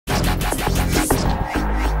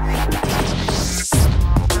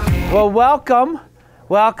Well, welcome.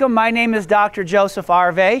 Welcome. My name is Dr. Joseph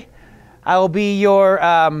Arvay. I will be your,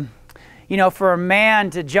 you know, for a man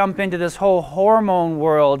to jump into this whole hormone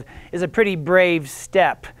world is a pretty brave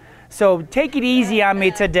step. So take it easy on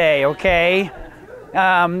me today, okay?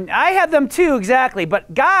 I have them too, exactly.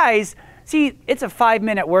 But guys, see, it's a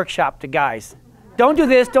 5-minute workshop to guys. Don't do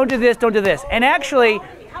this, don't do this, don't do this. And actually,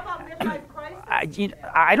 how about midlife crisis?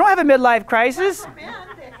 I don't have a midlife crisis.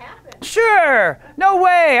 Sure. No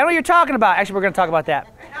way. I know what you're talking about. Actually, we're going to talk about that.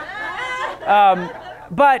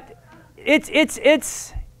 But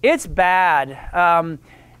it's bad.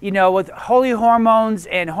 You know, with holy hormones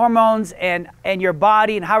and your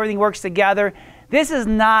body and how everything works together. This is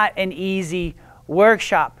not an easy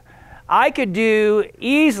workshop. I could do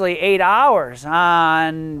easily 8 hours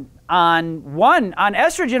on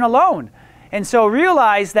estrogen alone. And so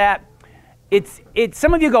realize that it's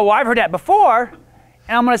some of you go, well, I've heard that before.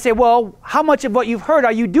 And I'm going to say, well, how much of what you've heard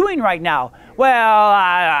are you doing right now?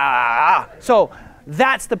 Well, so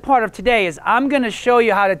that's the part of today is I'm going to show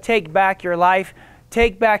you how to take back your life,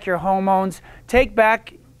 take back your hormones, take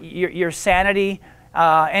back your sanity,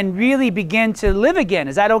 and really begin to live again.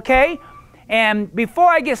 Is that okay? And before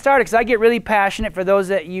I get started, because I get really passionate for those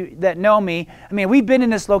that know me, I mean, we've been in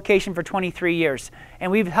this location for 23 years,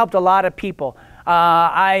 and we've helped a lot of people.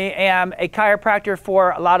 I am a chiropractor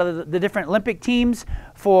for a lot of the different Olympic teams,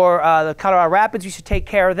 for the Colorado Rapids. We used to take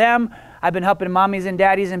care of them. I've been helping mommies and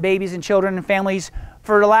daddies and babies and children and families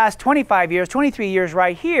for the last 25 years, 23 years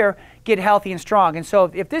right here, get healthy and strong. And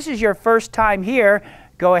so if this is your first time here,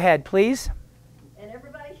 go ahead, please. And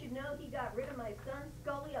everybody should know he got rid of my son's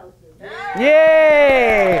scoliosis.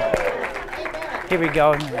 Yay! Here we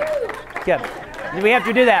go. Good. We have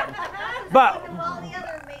to do that. But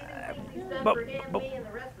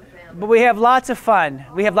we have lots of fun.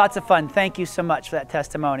 We have lots of fun. Thank you so much for that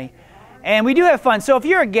testimony. And we do have fun. So if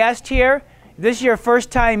you're a guest here, if this is your first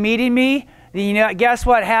time meeting me, then you know, guess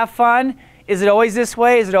what? Have fun. Is it always this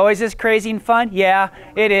way? Is it always this crazy and fun? Yeah,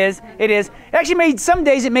 it is. It is. Actually, some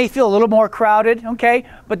days it may feel a little more crowded, okay?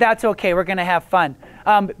 But that's okay. We're going to have fun.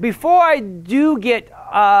 Before I do get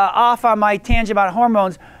off on my tangent about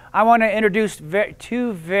hormones, I want to introduce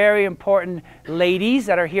two very important ladies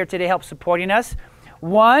that are here today help supporting us.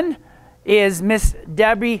 One is Miss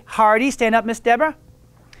Debbie Hardy. Stand up, Miss Deborah.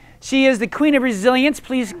 She is the Queen of Resilience.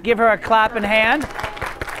 Please give her a clap in hand.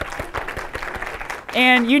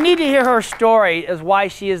 And you need to hear her story as why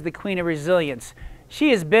she is the Queen of Resilience. She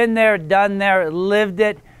has been there, done there, lived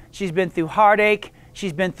it. She's been through heartache.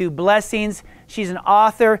 She's been through blessings. She's an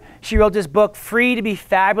author. She wrote this book, Free to be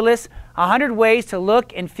Fabulous, 100 Ways to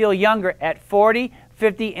Look and Feel Younger at 40,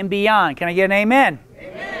 50, and Beyond. Can I get an amen?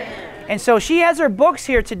 Amen. And so she has her books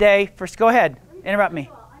here today. First, go ahead. Interrupt me.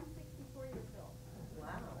 I'm 64 years old. Wow.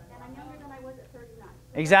 And I'm younger than I was at 39.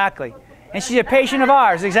 Exactly. And she's a patient of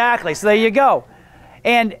ours. Exactly. So there you go.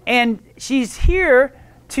 And she's here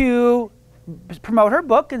to promote her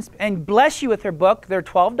book and bless you with her book. They're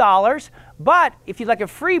 $12. But if you'd like a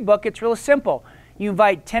free book, it's real simple. You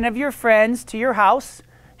invite 10 of your friends to your house.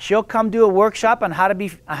 She'll come do a workshop on how to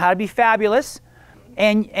be fabulous.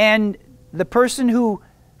 And the person who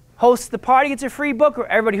hosts the party gets a free book, or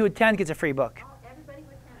everybody who attends gets a free book. Everybody who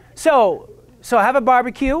attends. So have a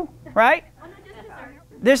barbecue, right? Oh, no, just dessert.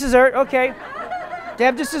 This dessert, okay.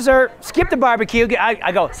 Have this dessert. Skip the barbecue.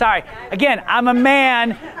 I go, sorry. Again, I'm a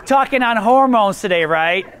man talking on hormones today,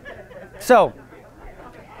 right? So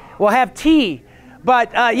we'll have tea.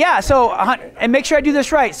 But yeah, so, and make sure I do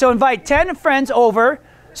this right. So invite 10 friends over,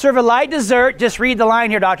 serve a light dessert. Just read the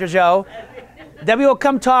line here, Dr. Joe. Debbie will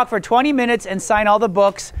come talk for 20 minutes and sign all the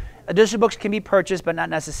books. Additional books can be purchased, but not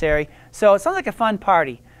necessary. So it sounds like a fun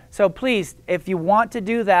party. So please, if you want to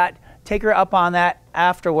do that, take her up on that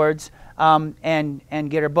afterwards and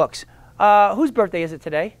get her books. Whose birthday is it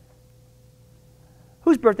today?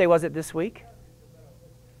 Whose birthday was it this week?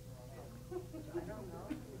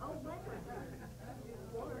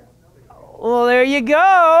 Well, there you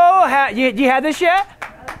go. Do you have this yet?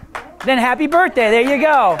 Then happy birthday. There you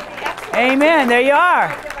go. Amen. There you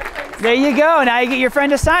are. There you go. Now you get your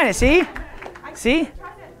friend to sign it. See? See? I'm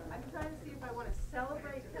trying to see if I want to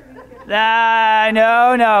celebrate.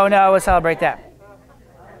 No. We'll celebrate that.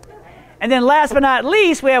 And then last but not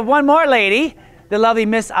least, we have one more lady, the lovely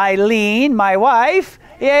Miss Eileen, my wife.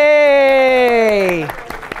 Yay!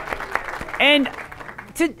 And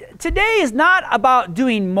today is not about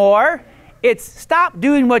doing more. It's stop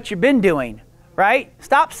doing what you've been doing, right?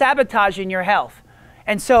 Stop sabotaging your health.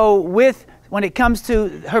 And so when it comes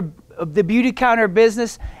to the beauty counter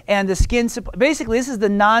business and the skin supply, basically this is the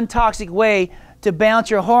non-toxic way to balance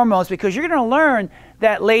your hormones, because you're going to learn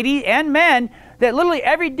that, ladies and men, that literally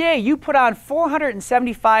every day you put on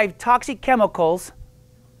 475 toxic chemicals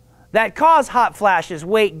that cause hot flashes,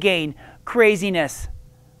 weight gain, craziness.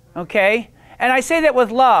 Okay? And I say that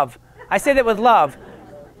with love. I say that with love.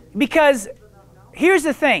 Because here's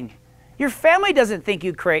the thing. Your family doesn't think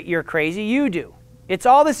you're crazy. You do. It's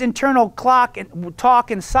all this internal clock and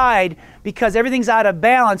talk inside because everything's out of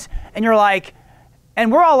balance. And you're like,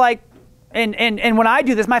 and we're all like, and when I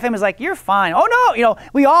do this, my family's like, you're fine. Oh, no. You know,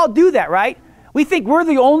 we all do that, right? We think we're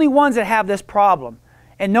the only ones that have this problem.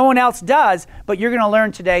 And no one else does, but you're going to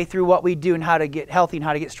learn today through what we do and how to get healthy and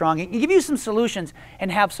how to get strong. And give you some solutions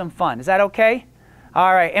and have some fun. Is that okay?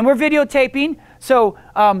 All right. And we're videotaping. So,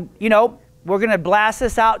 you know, we're going to blast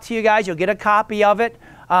this out to you guys. You'll get a copy of it.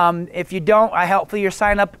 If you don't, hopefully you're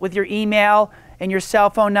signed up with your email and your cell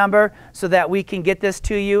phone number so that we can get this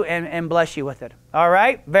to you and bless you with it. All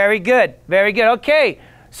right? Very good. Very good. Okay.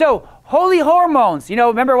 So, holy hormones. You know,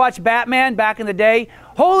 remember watch Batman back in the day?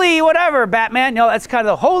 Holy whatever, Batman. No, that's kind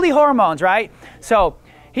of the holy hormones, right? So,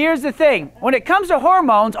 here's the thing. When it comes to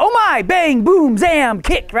hormones, oh my, bang, boom, zam,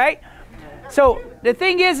 kick, right? So, the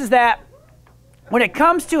thing is that when it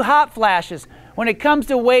comes to hot flashes, when it comes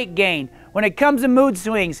to weight gain, when it comes to mood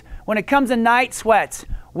swings, when it comes to night sweats,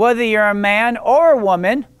 whether you're a man or a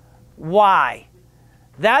woman, why?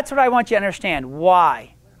 That's what I want you to understand.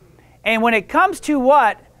 Why? And when it comes to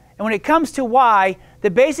what, and when it comes to why,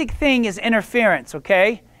 the basic thing is interference,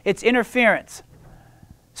 okay? It's interference.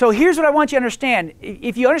 So here's what I want you to understand.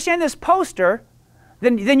 If you understand this poster,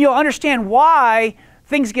 then you'll understand why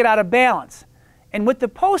things get out of balance. And with the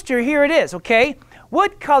poster, here it is, okay?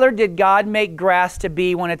 What color did God make grass to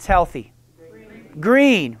be when it's healthy?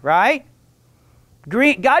 Green, right?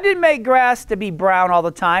 Green. God didn't make grass to be brown all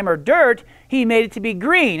the time or dirt. He made it to be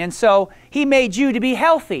green. And so he made you to be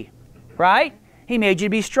healthy, right? He made you to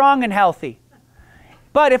be strong and healthy.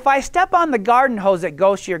 But if I step on the garden hose that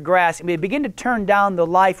goes to your grass and we begin to turn down the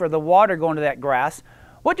life or the water going to that grass,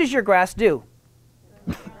 what does your grass do?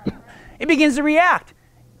 It begins to react.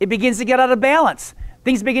 It begins to get out of balance.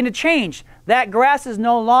 Things begin to change. That grass is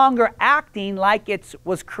no longer acting like it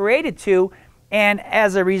was created to. And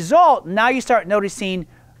as a result, now you start noticing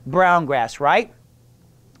brown grass, right?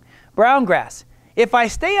 Brown grass. If I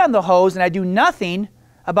stay on the hose and I do nothing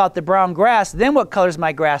about the brown grass, then what color does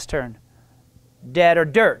my grass turn? Dead or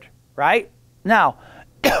dirt, right? Now,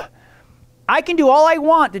 I can do all I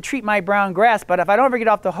want to treat my brown grass, but if I don't ever get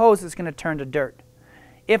off the hose, it's going to turn to dirt.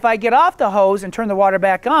 If I get off the hose and turn the water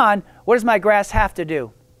back on, what does my grass have to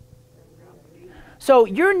do? So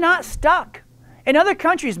you're not stuck. In other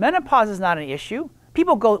countries, menopause is not an issue.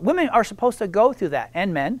 Women are supposed to go through that,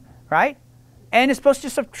 and men, right? And it's supposed to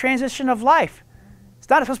just a transition of life. It's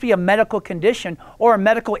not supposed to be a medical condition or a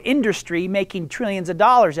medical industry making trillions of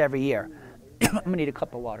dollars every year. I'm going to need a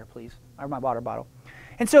cup of water, please, or my water bottle.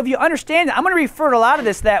 And so if you understand that, I'm going to refer to a lot of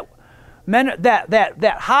this, that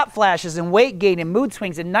hot flashes and weight gain and mood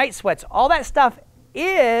swings and night sweats, all that stuff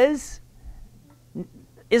is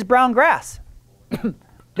brown grass.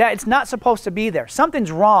 That it's not supposed to be there.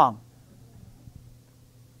 Something's wrong.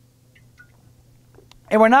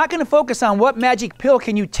 And we're not going to focus on what magic pill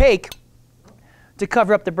can you take to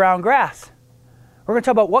cover up the brown grass. We're going to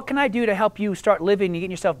talk about what can I do to help you start living and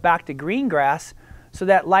getting yourself back to green grass so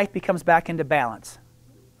that life becomes back into balance.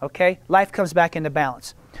 Okay? Life comes back into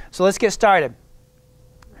balance. So let's get started.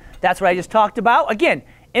 That's what I just talked about. Again,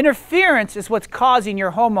 interference is what's causing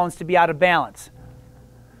your hormones to be out of balance.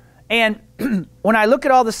 And when I look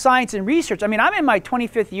at all the science and research, I mean, I'm in my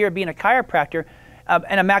 25th year of being a chiropractor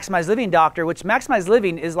and a maximized living doctor, which maximized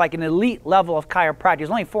living is like an elite level of chiropractic. There's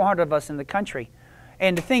only 400 of us in the country.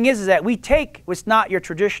 And the thing is that we take what's not your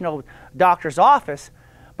traditional doctor's office,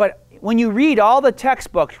 but when you read all the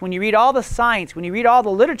textbooks, when you read all the science, when you read all the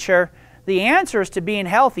literature, the answers to being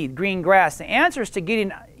healthy, green grass, the answers to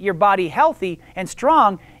getting your body healthy and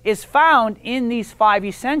strong is found in these 5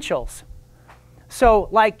 essentials. So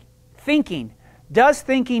like thinking. Does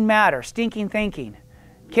thinking matter? Stinking thinking.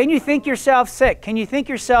 Can you think yourself sick? Can you think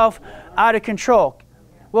yourself out of control?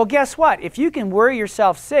 Well, guess what? If you can worry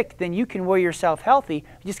yourself sick, then you can worry yourself healthy.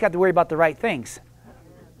 You just got to worry about the right things.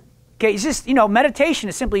 Okay, it's just, meditation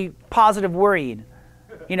is simply positive worrying.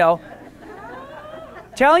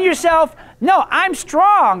 Telling yourself, no, I'm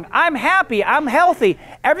strong, I'm happy, I'm healthy,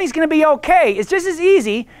 everything's going to be okay. It's just as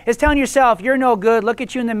easy as telling yourself, you're no good, look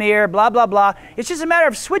at you in the mirror, blah, blah, blah. It's just a matter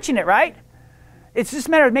of switching it, right? It's just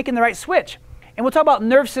a matter of making the right switch. And we'll talk about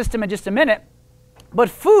nerve system in just a minute. But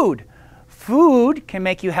food food can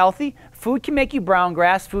make you healthy. Food can make you brown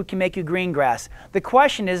grass. Food can make you green grass. The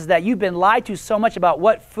question is that you've been lied to so much about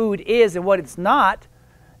what food is and what it's not,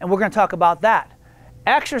 and we're going to talk about that.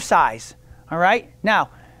 Exercise, all right? Now,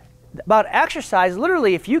 about exercise,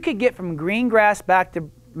 literally, if you could get from from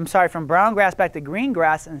brown grass back to green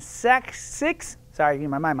grass in sorry,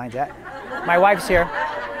 my mind's at. My wife's here.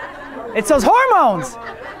 It's those hormones.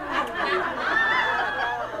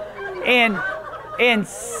 In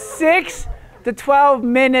 6 to 12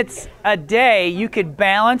 minutes a day, you could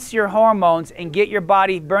balance your hormones and get your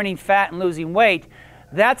body burning fat and losing weight.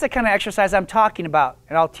 That's the kind of exercise I'm talking about,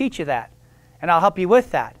 and I'll teach you that, and I'll help you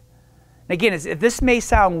with that. And again, if this may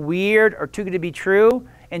sound weird or too good to be true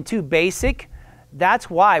and too basic, that's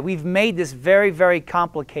why we've made this very, very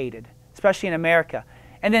complicated, especially in America.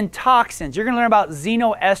 And then toxins. You're going to learn about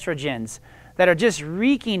xenoestrogens that are just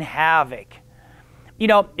wreaking havoc. You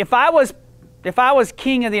know, if I was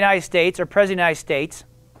king of the United States or president of the United States,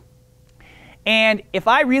 and if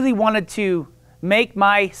I really wanted to make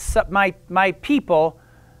my people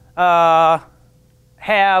have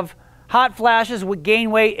hot flashes with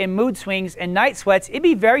gain weight and mood swings and night sweats, it'd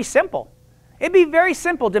be very simple. It'd be very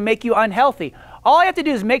simple to make you unhealthy. All I have to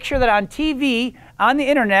do is make sure that on TV, on the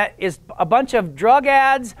internet, is a bunch of drug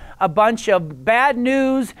ads, a bunch of bad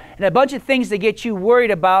news, and a bunch of things that get you worried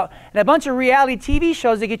about, and a bunch of reality TV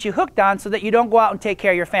shows that get you hooked on so that you don't go out and take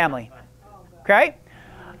care of your family. Okay?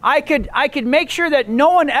 I could make sure that no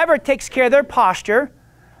one ever takes care of their posture,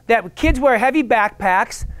 that kids wear heavy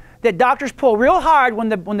backpacks, that doctors pull real hard when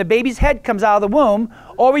the baby's head comes out of the womb,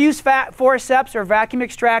 or we use forceps or vacuum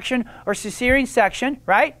extraction or cesarean section,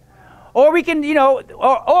 right? Or we can,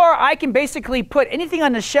 or I can basically put anything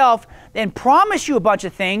on the shelf and promise you a bunch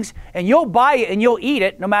of things, and you'll buy it and you'll eat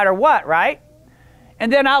it no matter what, right?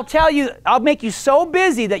 And then I'll make you so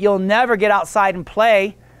busy that you'll never get outside and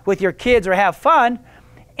play with your kids or have fun,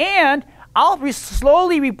 and I'll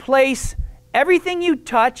slowly replace everything you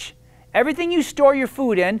touch, everything you store your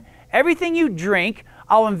food in, everything you drink.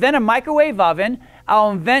 I'll invent a microwave oven.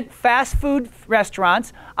 I'll invent fast food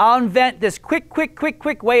restaurants. I'll invent this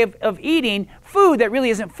quick way of eating food that really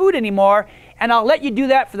isn't food anymore, and I'll let you do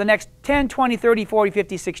that for the next 10, 20, 30, 40,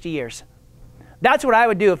 50, 60 years. That's what I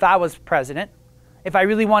would do if I was president, if I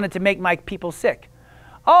really wanted to make my people sick.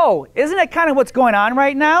 Oh, isn't that kind of what's going on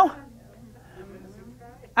right now?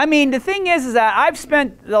 I mean, the thing is that I've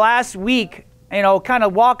spent the last week, kind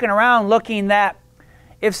of walking around looking at,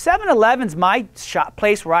 if 7-Eleven's my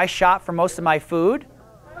place where I shop for most of my food,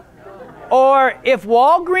 or if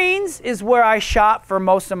Walgreens is where I shop for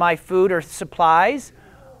most of my food or supplies,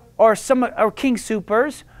 or King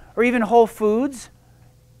Soopers, or even Whole Foods,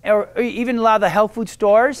 or even a lot of the health food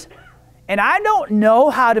stores, and I don't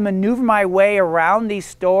know how to maneuver my way around these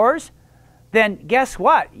stores, then guess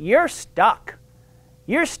what? You're stuck.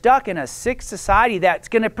 You're stuck in a sick society that's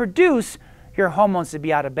going to produce your hormones to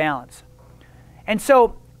be out of balance. And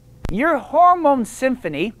so your hormone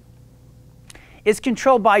symphony is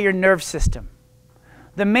controlled by your nerve system.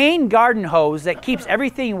 The main garden hose that keeps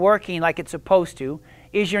everything working like it's supposed to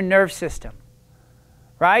is your nerve system,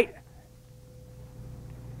 right?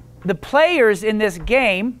 The players in this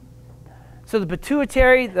game, so the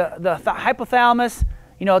pituitary, the hypothalamus,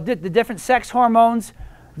 the different sex hormones,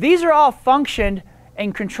 these are all functioned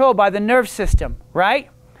and controlled by the nerve system, right?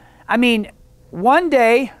 I mean, one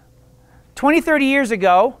day, 20, 30 years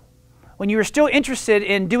ago, when you were still interested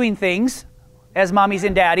in doing things as mommies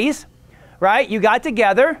and daddies, right? You got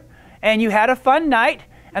together and you had a fun night,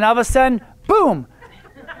 and all of a sudden, boom,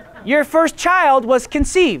 your first child was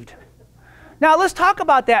conceived. Now, let's talk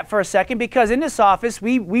about that for a second, because in this office,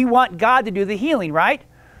 we want God to do the healing, right?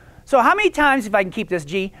 So how many times, if I can keep this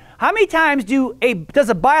G, how many times does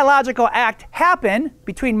a biological act happen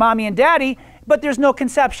between mommy and daddy, but there's no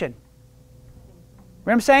conception? You know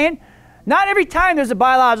what I'm saying? Not every time there's a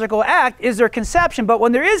biological act is there conception, but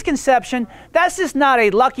when there is conception, that's just not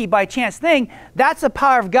a lucky by chance thing. That's the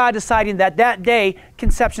power of God deciding that that day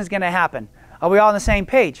conception is going to happen. Are we all on the same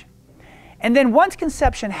page? And then once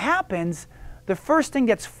conception happens, the first thing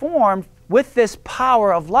that's formed with this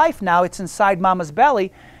power of life now, it's inside mama's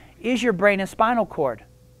belly, is your brain and spinal cord.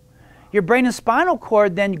 Your brain and spinal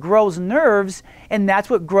cord then grows nerves, and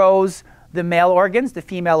that's what grows the male organs, the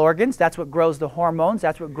female organs. That's what grows the hormones.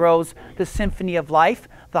 That's what grows the symphony of life,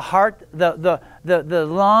 the heart, the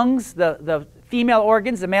lungs, the female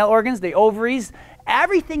organs, the male organs, the ovaries.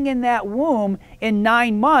 Everything in that womb in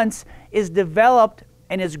 9 months is developed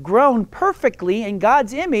and is grown perfectly in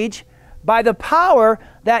God's image by the power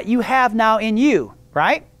that you have now in you,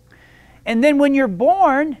 right? And then when you're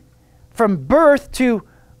born, from birth to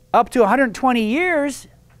up to 120 years,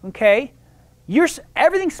 okay,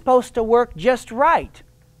 Everything's supposed to work just right.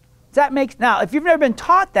 Does that make, now, if you've never been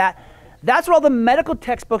taught that, that's what all the medical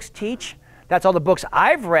textbooks teach. That's all the books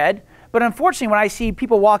I've read. But unfortunately, when I see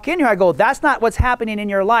people walk in here, I go, that's not what's happening in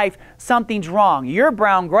your life. Something's wrong. You're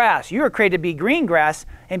brown grass. You were created to be green grass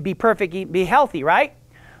and be perfect, be healthy, right?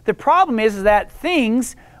 The problem is that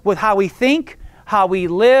things with how we think, how we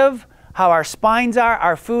live, how our spines are,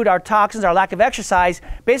 our food, our toxins, our lack of exercise,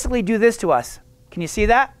 basically do this to us. Can you see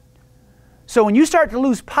that? So when you start to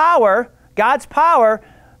lose power, God's power,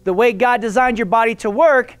 the way God designed your body to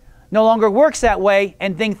work no longer works that way,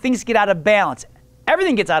 and things get out of balance.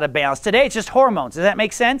 Everything gets out of balance. Today it's just hormones. Does that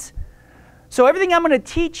make sense? So everything I'm going to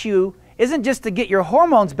teach you isn't just to get your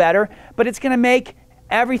hormones better, but it's going to make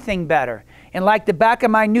everything better. And like the back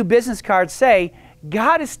of my new business cards say,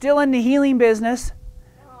 God is still in the healing business.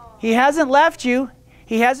 He hasn't left you.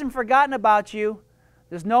 He hasn't forgotten about you.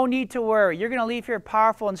 There's no need to worry. You're going to leave here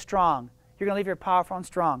powerful and strong. You're going to leave here powerful and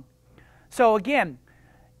strong. So again,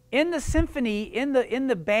 in the symphony, in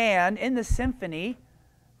the band, in the symphony,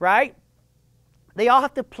 right? They all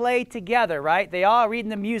have to play together, right? They all are reading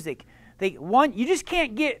the music. You just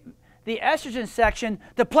can't get the estrogen section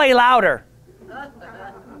to play louder,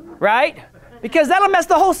 right? Because that'll mess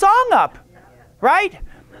the whole song up, right?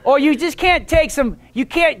 Or you just can't you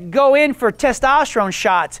can't go in for testosterone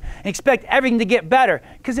shots and expect everything to get better,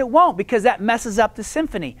 because it won't, because that messes up the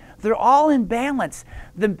symphony. They're all in balance.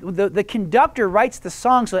 The conductor writes the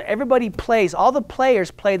song so that everybody plays, all the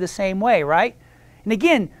players play the same way, right? And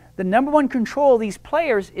again, the number one control of these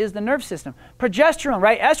players is the nerve system. Progesterone,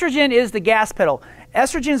 right? Estrogen is the gas pedal.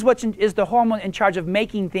 Estrogen is the hormone in charge of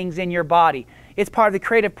making things in your body. It's part of the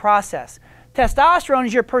creative process. Testosterone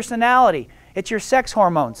is your personality. It's your sex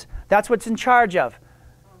hormones. That's what's in charge of.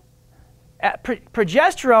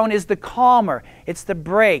 Progesterone is the calmer. It's the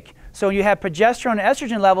brake. So when you have progesterone and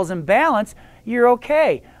estrogen levels in balance, you're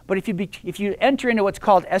okay. But if you enter into what's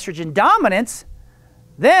called estrogen dominance,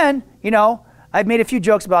 then, I've made a few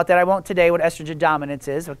jokes about that. I won't today what estrogen dominance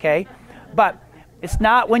is, okay? But it's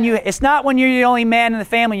not when you're the only man in the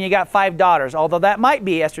family and you got 5 daughters, although that might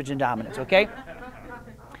be estrogen dominance, okay?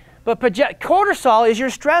 But cortisol is your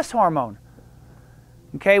stress hormone.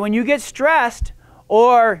 Okay, when you get stressed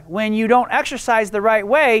or when you don't exercise the right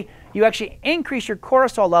way, you actually increase your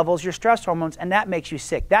cortisol levels, your stress hormones, and that makes you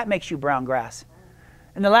sick. That makes you brown grass.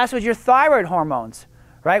 And the last was your thyroid hormones,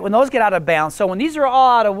 right? When those get out of balance. So when these are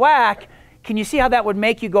all out of whack, can you see how that would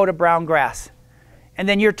make you go to brown grass? And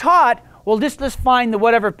then you're taught, well, let's find the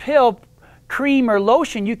whatever pill, cream, or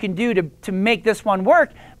lotion you can do to make this one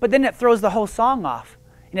work, but then it throws the whole song off,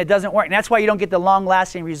 and it doesn't work. And that's why you don't get the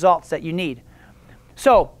long-lasting results that you need.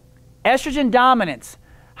 So estrogen dominance,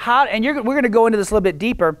 we're going to go into this a little bit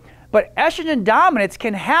deeper, but estrogen dominance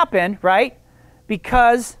can happen, right,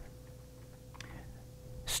 because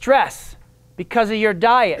stress, because of your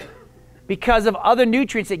diet, because of other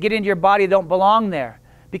nutrients that get into your body that don't belong there,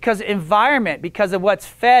 because of environment, because of what's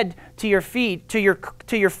fed to your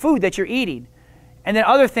your food that you're eating, and then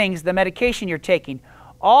other things, the medication you're taking.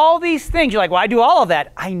 All these things, you're like, well, I do all of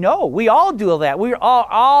that. I know, we all do all that. We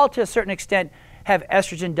all to a certain extent have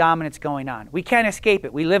estrogen dominance going on. We can't escape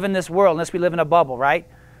it. We live in this world unless we live in a bubble, right?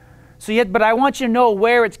 But I want you to know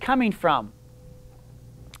where it's coming from.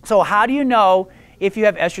 So how do you know if you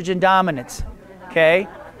have estrogen dominance? Okay?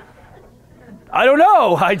 I don't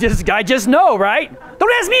know. I just know, right?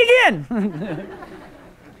 Don't ask me again.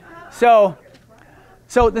 So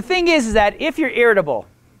the thing is that if you're irritable,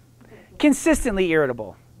 consistently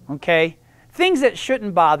irritable, okay? Things that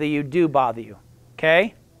shouldn't bother you do bother you,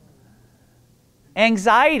 okay?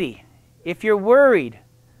 Anxiety, if you're worried,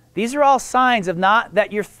 these are all signs of not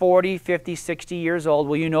that you're 40, 50, 60 years old.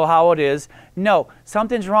 Well, you know how it is. No,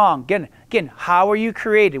 something's wrong. Again, how were you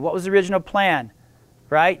created? What was the original plan?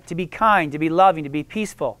 Right? To be kind, to be loving, to be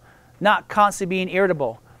peaceful, not constantly being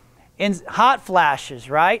irritable. And hot flashes,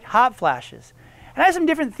 right? Hot flashes. And I have some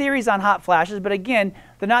different theories on hot flashes, but again,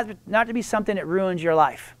 they're not to be something that ruins your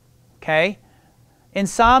life, okay?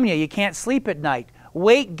 Insomnia, you can't sleep at night.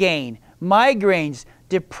 Weight gain, migraines,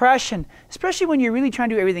 depression, especially when you're really trying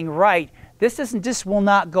to do everything right, this will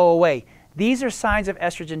not go away. These are signs of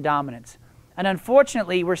estrogen dominance. And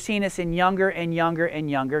unfortunately, we're seeing this in younger and younger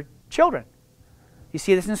and younger children. You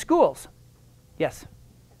see this in schools. Yes?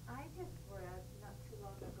 I just read not too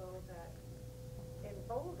long ago that in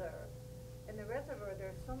Boulder, in the reservoir,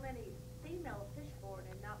 there's so many female fish born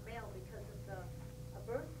and not male because of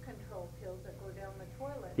the birth control pills that go down the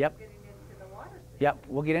toilet. Yep. Getting into the water system. Yep,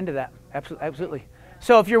 we'll get into that. Absolutely.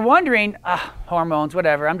 So if you're wondering, hormones,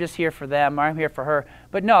 whatever, I'm just here for them, or I'm here for her.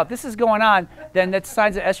 But no, if this is going on, then that's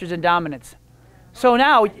signs of estrogen dominance. So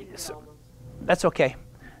now, That's okay.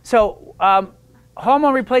 So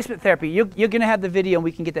hormone replacement therapy, you're going to have the video and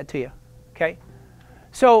we can get that to you, okay?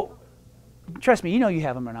 So trust me, you know you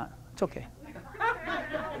have them or not. It's okay.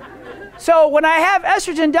 So when I have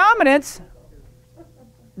estrogen dominance,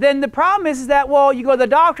 then the problem is that, well, you go to the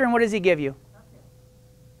doctor and what does he give you?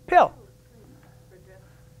 Pill.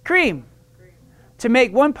 Cream. To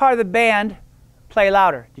make one part of the band play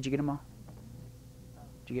louder. Did you get them all?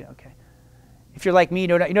 Did you get it? Okay. If you're like me, you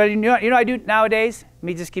know what I do nowadays? Let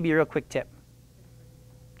me just give you a real quick tip.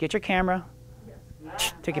 Get your camera,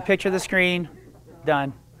 take a picture of the screen,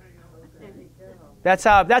 done. That's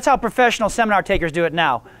how professional seminar takers do it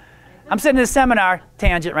now. I'm sitting in a seminar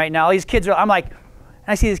tangent right now. All these kids I'm like, and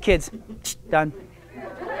I see these kids, done,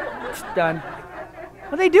 done.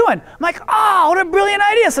 What are they doing? I'm like, oh, what a brilliant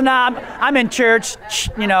idea. So now I'm in church,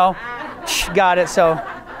 you know, got it. So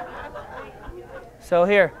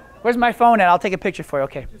here, where's my phone at? I'll take a picture for you.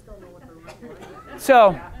 Okay.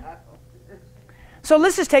 So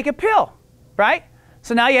let's just take a pill, right?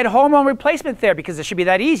 So now you had hormone replacement therapy because it should be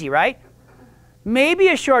that easy, right? Maybe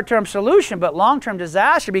a short-term solution, but long-term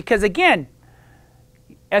disaster because, again,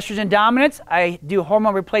 estrogen dominance, I do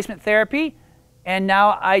hormone replacement therapy, and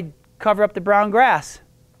now I cover up the brown grass.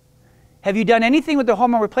 Have you done anything with the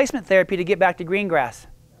hormone replacement therapy to get back to green grass?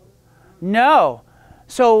 No.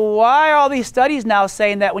 So why are all these studies now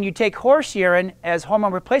saying that when you take horse urine as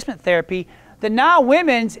hormone replacement therapy, that now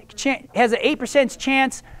women's has an 8%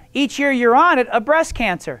 chance each year you're on it of breast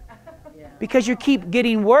cancer? Because you keep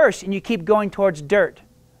getting worse and you keep going towards dirt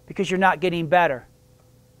because you're not getting better.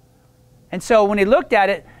 And so when they looked at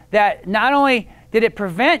it, that not only did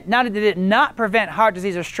it not prevent heart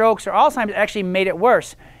disease or strokes or Alzheimer's, it actually made it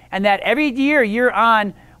worse. And that every year you're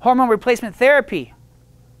on hormone replacement therapy,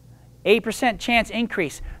 8% chance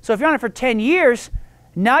increase. So if you're on it for 10 years,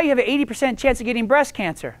 now you have an 80% chance of getting breast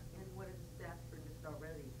cancer. And what is the stats for just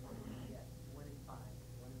already? 1 in 5.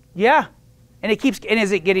 Yeah. And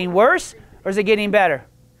is it getting worse or is it getting better?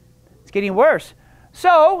 It's getting worse.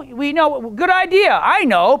 So we know, good idea. I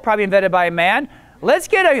know, probably invented by a man. Let's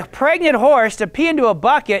get a pregnant horse to pee into a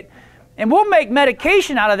bucket and we'll make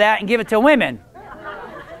medication out of that and give it to women.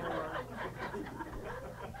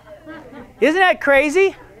 Isn't that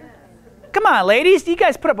crazy? Come on, ladies. You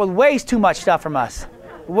guys put up with way too much stuff from us.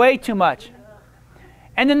 Way too much.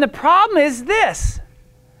 And then the problem is this.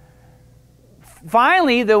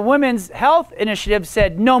 Finally, the Women's Health Initiative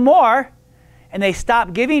said no more, and they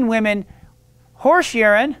stopped giving women horse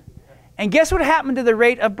urine. And guess what happened to the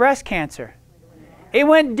rate of breast cancer? It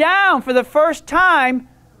went down for the first time.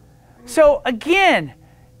 So again,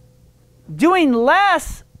 doing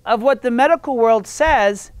less of what the medical world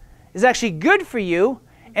says is actually good for you,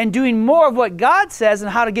 and doing more of what God says and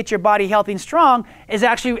how to get your body healthy and strong it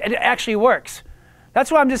actually works. That's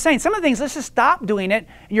what I'm just saying. Some of the things, let's just stop doing it,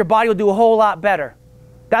 and your body will do a whole lot better.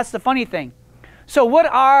 That's the funny thing. So what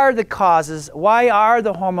are the causes? Why are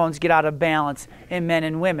the hormones get out of balance in men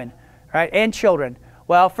and women, right, and children?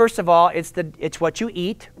 Well, first of all, it's what you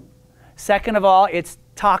eat. Second of all, it's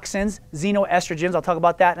toxins, xenoestrogens. I'll talk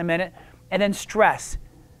about that in a minute. And then stress.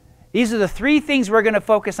 These are the three things we're going to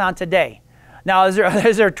focus on today. Now, is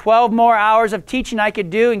there 12 more hours of teaching I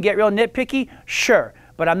could do and get real nitpicky? Sure.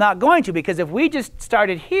 But I'm not going to, because if we just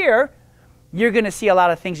started here, you're going to see a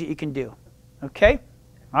lot of things that you can do. Okay?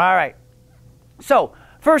 All right. So,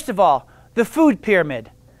 first of all, the food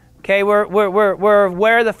pyramid. Okay, we're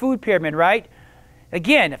aware of the food pyramid, right?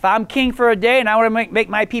 Again, if I'm king for a day and I want to make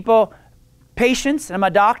my people patients, and I'm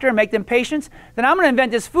a doctor and make them patients, then I'm going to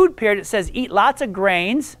invent this food pyramid that says eat lots of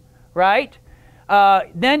grains, right?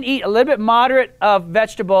 Then eat a little bit moderate of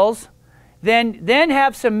vegetables, then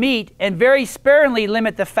have some meat, and very sparingly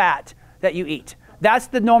limit the fat that you eat. That's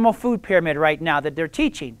the normal food pyramid right now that they're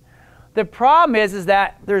teaching. The problem is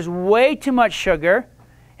that there's way too much sugar,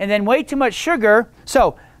 and then way too much sugar.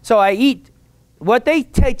 So I eat what they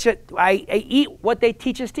teach. I eat what they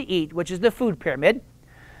teach us to eat, which is the food pyramid.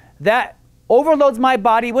 That overloads my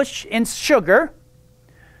body with sugar.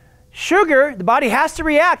 Sugar, the body has to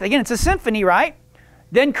react. Again, it's a symphony, right?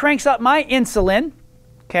 Then cranks up my insulin.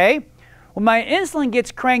 Okay. When my insulin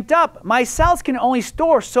gets cranked up, my cells can only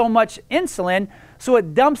store so much insulin, so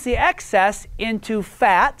it dumps the excess into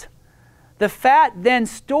fat. The fat then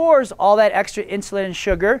stores all that extra insulin and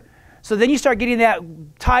sugar. So then you start getting that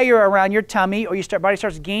tire around your tummy, or body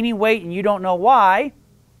starts gaining weight and you don't know why.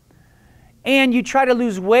 And you try to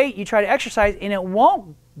lose weight, you try to exercise, and it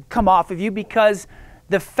won't come off of you because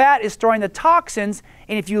the fat is storing the toxins,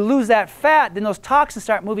 and if you lose that fat, then those toxins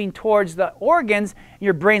start moving towards the organs, and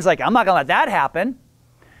your brain's like, I'm not going to let that happen.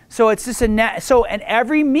 So it's just and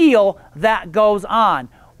every meal that goes on.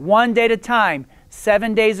 one day at a time,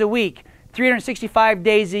 7 days a week, 365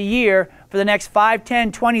 days a year for the next 5,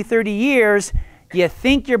 10, 20, 30 years, do you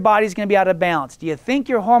think your body's going to be out of balance? Do you think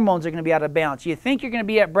your hormones are going to be out of balance? Do you think you're going to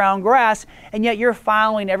be at brown grass, and yet you're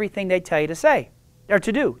following everything they tell you to say, or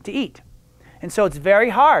to do, to eat? And so it's very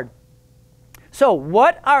hard. So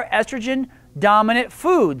what are estrogen-dominant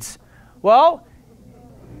foods? Well,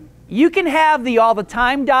 you can have the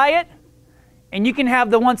all-the-time diet, and you can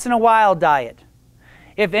have the once-in-a-while diet.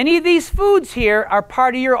 If any of these foods here are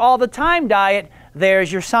part of your all-the-time diet,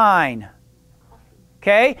 there's your sign.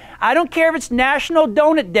 Okay? I don't care if it's National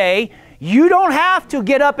Donut Day. You don't have to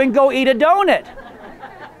get up and go eat a donut.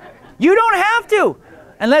 You don't have to.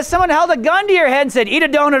 Unless someone held a gun to your head and said, eat a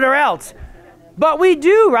donut or else. But we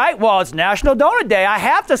do, right? Well, it's National Donut Day. I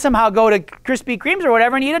have to somehow go to Krispy Kreme's or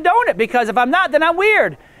whatever and eat a donut, because if I'm not, then I'm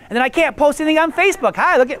weird. And then I can't post anything on Facebook.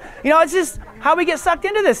 Hi, look at, it's just how we get sucked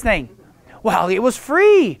into this thing. Well, it was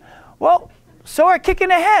free. Well, so are kicking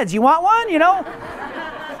the heads. You want one,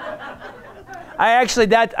 I actually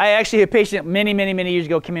had a patient many years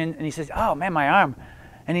ago come in, and he says, oh, man, my arm.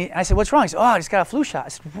 And I said, what's wrong? He said, oh, I just got a flu shot. I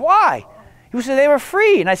said, why? He said, they were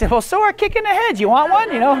free. And I said, well, so are kicking the heads. You want one?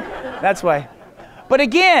 That's why. But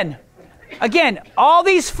again, all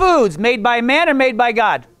these foods made by man or made by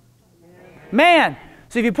God? Man.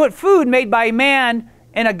 So if you put food made by man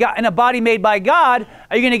in a body made by God,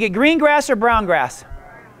 are you going to get green grass or brown grass?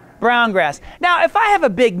 Brown grass. Now, if I have a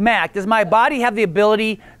Big Mac, does my body have the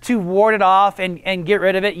ability to ward it off and get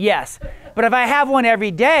rid of it? Yes. But if I have one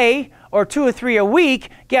every day or 2 or 3 a week,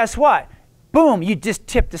 guess what? Boom, you just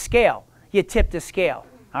tip the scale. You tip the scale,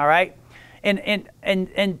 all right? And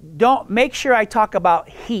don't make sure I talk about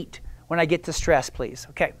heat when I get to stress, please.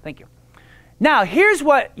 Okay, thank you. Now, here's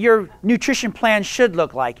what your nutrition plan should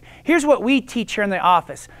look like. Here's what we teach here in the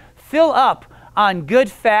office. Fill up on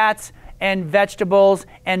good fats and vegetables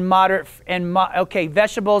and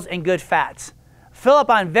vegetables and good fats. Fill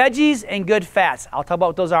up on veggies and good fats. I'll talk about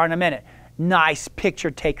what those are in a minute. Nice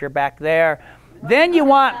picture taker back there. Then you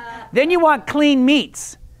want clean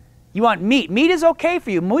meats. You want meat. Meat is okay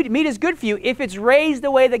for you. Meat is good for you if it's raised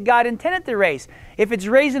the way that God intended to raise. If it's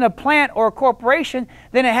raised in a plant or a corporation,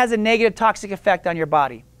 then it has a negative toxic effect on your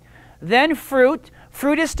body. Then fruit.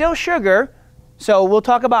 Fruit is still sugar, so we'll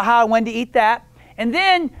talk about how and when to eat that. And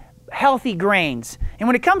then healthy grains. And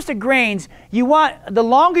when it comes to grains, the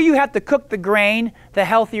longer you have to cook the grain, the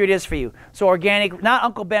healthier it is for you. So organic, not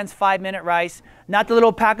Uncle Ben's 5-minute rice, not the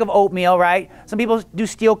little pack of oatmeal, right? Some people do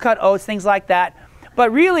steel cut oats, things like that.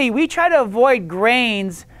 But really, we try to avoid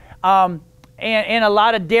grains and a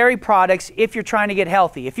lot of dairy products if you're trying to get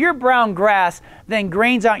healthy. If you're brown grass, then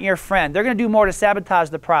grains aren't your friend. They're going to do more to sabotage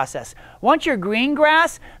the process. Once you're green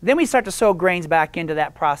grass, then we start to sow grains back into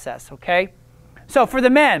that process, okay? So for the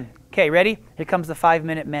men, okay, ready? Here comes the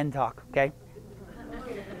 5-minute men talk, okay?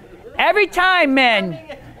 Every time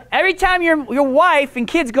your wife and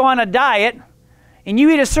kids go on a diet, and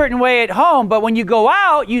you eat a certain way at home, but when you go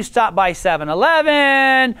out, you stop by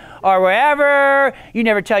 7-Eleven or wherever. You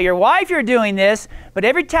never tell your wife you're doing this, but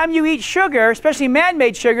every time you eat sugar, especially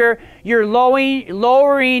man-made sugar, you're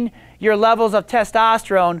lowering your levels of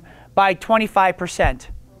testosterone by 25%.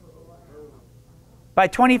 By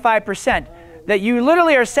 25%. That you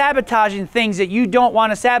literally are sabotaging things that you don't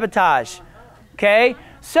want to sabotage. Okay?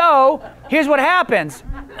 So, here's what happens.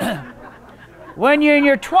 When you're in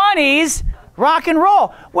your 20s, rock and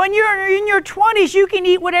roll. When you're in your 20s, you can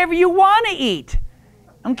eat whatever you want to eat.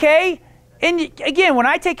 Okay? And again, when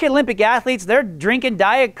I take care of Olympic athletes, they're drinking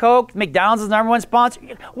Diet Coke. McDonald's is the #1 sponsor.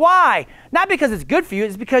 Why? Not because it's good for you.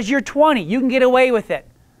 It's because you're 20. You can get away with it.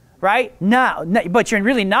 Right? No, but you're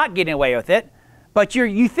really not getting away with it. But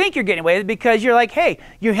you think you're getting away with it because you're like, hey,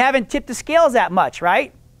 you haven't tipped the scales that much,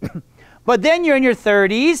 right? But then you're in your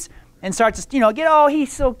 30s and start to, oh,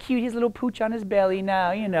 he's so cute. His little pooch on his belly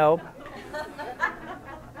now,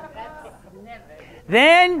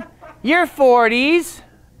 Then your 40s,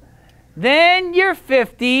 then your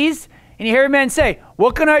 50s, and you hear men say,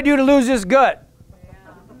 what can I do to lose this gut?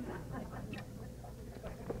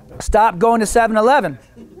 Stop going to 7-Eleven.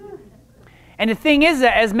 And the thing is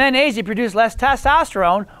that as men age, they produce less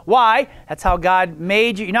testosterone. Why? That's how God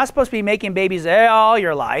made you. You're not supposed to be making babies all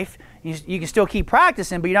your life. You can still keep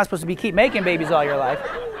practicing, but you're not supposed to keep making babies all your life.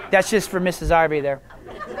 That's just for Mrs. Arvay there.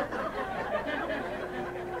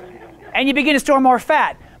 And you begin to store more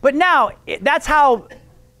fat. But now, that's how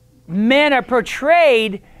men are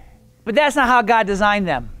portrayed, but that's not how God designed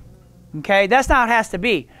them. Okay? That's not how it has to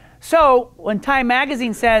be. So, when Time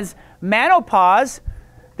Magazine says menopause,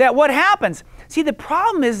 that what happens? See, the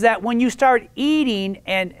problem is that when you start eating,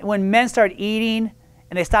 and when men start eating,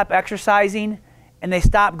 and they stop exercising, and they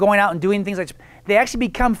stop going out and doing things like, they actually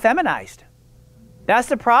become feminized. That's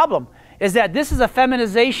the problem, is that this is a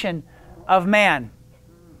feminization of man.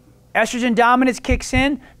 Estrogen dominance kicks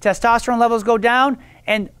in, testosterone levels go down,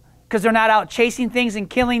 and because they're not out chasing things and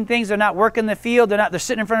killing things, they're not working the field, they're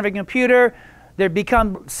sitting in front of a computer, they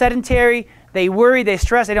become sedentary, they worry, they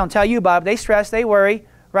stress. They don't tell you, Bob, they stress, they worry,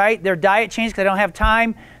 right? Their diet changes because they don't have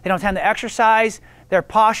time, they don't have time to exercise, their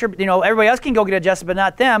posture, everybody else can go get adjusted, but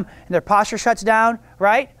not them, and their posture shuts down,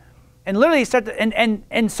 right? And literally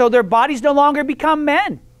and so their bodies no longer become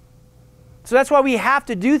men. So that's why we have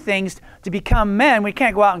to do things to become men. We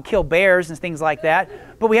can't go out and kill bears and things like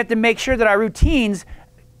that, but we have to make sure that our routines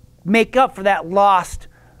make up for that lost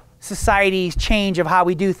society's change of how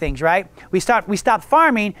we do things, right? We stop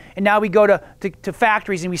farming, and now we go to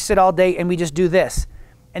factories and we sit all day and we just do this.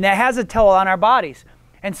 And that has a toll on our bodies.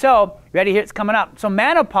 And so, ready, here it's coming up. So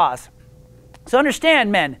menopause. So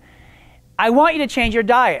understand, men, I want you to change your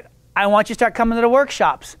diet. I want you to start coming to the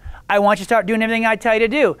workshops. I want you to start doing everything I tell you to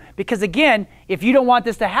do. Because again, if you don't want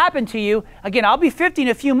this to happen to you, again, I'll be 50 in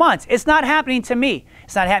a few months. It's not happening to me.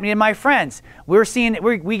 It's not happening to my friends.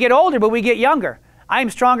 We get older, but we get younger. I am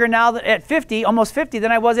stronger now at 50, almost 50,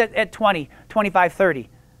 than I was at 20, 25, 30.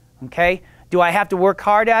 Okay? Do I have to work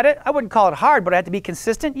hard at it? I wouldn't call it hard, but I have to be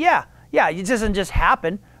consistent? Yeah. Yeah, it doesn't just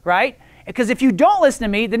happen, right? Because if you don't listen to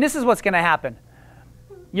me, then this is what's going to happen.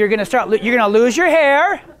 You're going to lose your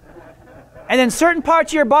hair, and then certain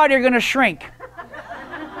parts of your body are going to shrink.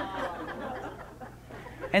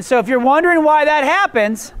 And so if you're wondering why that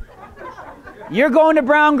happens, you're going to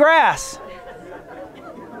brown grass.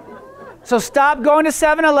 So stop going to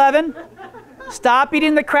 7-Eleven. Stop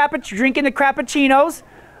drinking the Crappuccinos.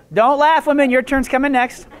 Don't laugh, women. Your turn's coming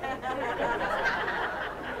next.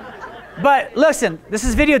 But listen, this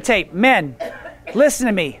is videotape. Men, listen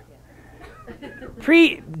to me.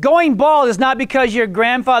 Going bald is not because your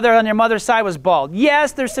grandfather on your mother's side was bald.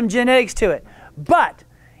 Yes, there's some genetics to it. But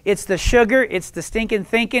it's the sugar, it's the stinking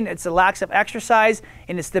thinking, it's the lack of exercise,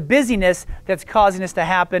 and it's the busyness that's causing this to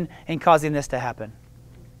happen and causing this to happen.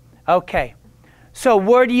 Okay, so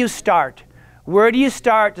where do you start? Where do you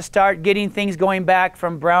start to start getting things going back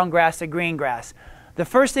from brown grass to green grass? The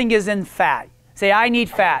first thing is in fat. Say, I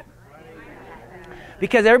need fat.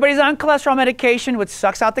 Because everybody's on cholesterol medication, which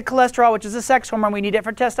sucks out the cholesterol, which is a sex hormone. We need it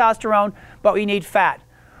for testosterone, but we need fat.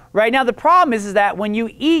 Right now, the problem is that when you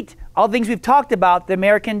eat all the things we've talked about, the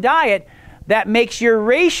American diet, that makes your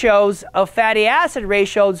ratios of fatty acid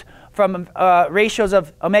ratios from ratios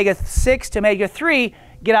of omega-6 to omega-3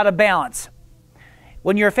 get out of balance.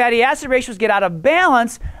 When your fatty acid ratios get out of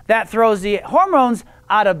balance, that throws the hormones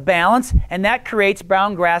out of balance, and that creates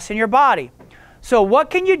brown grass in your body. So what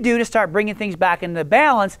can you do to start bringing things back into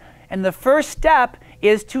balance? And the first step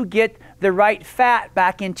is to get the right fat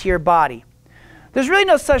back into your body. There's really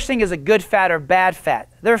no such thing as a good fat or bad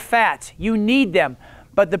fat. They're fats. You need them.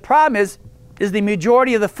 But the problem is the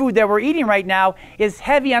majority of the food that we're eating right now is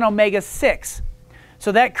heavy on omega-6.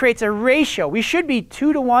 So that creates a ratio. We should be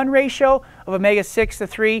 2-to-1 ratio of omega-6 to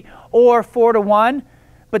 3 or 4-to-1.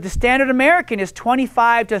 But the standard American is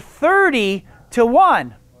 25 to 30 to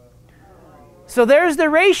 1. So there's the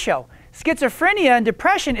ratio. Schizophrenia and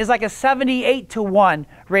depression is like a 78 to 1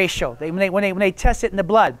 ratio when they test it in the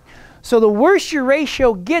blood. So the worse your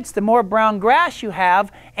ratio gets, the more brown grass you have,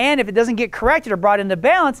 and if it doesn't get corrected or brought into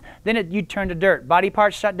balance, then you turn to dirt. Body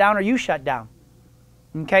parts shut down or you shut down.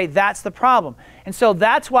 Okay, that's the problem. And so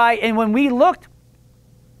that's why, and when we looked,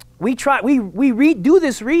 we redo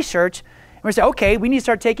this research, and we say, okay, we need to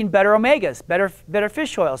start taking better omegas, better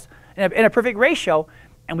fish oils in a perfect ratio,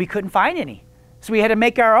 and we couldn't find any. So we had to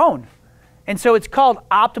make our own. And so it's called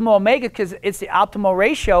optimal omega because it's the optimal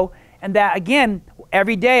ratio. And that, again,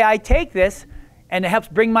 every day I take this, and it helps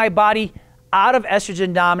bring my body out of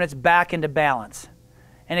estrogen dominance back into balance.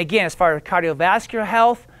 And again, as far as cardiovascular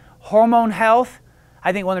health, hormone health,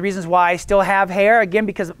 I think one of the reasons why I still have hair, again,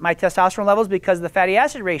 because of my testosterone levels, because of the fatty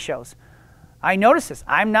acid ratios. I notice this.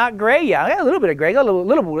 I'm not gray yet. I got a little bit of gray, got a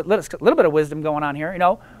little bit of wisdom going on here,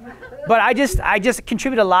 But I just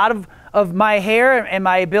contribute a lot of my hair and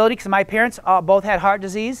my ability, because my parents both had heart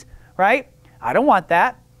disease, right? I don't want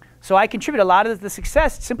that. So I contribute a lot of the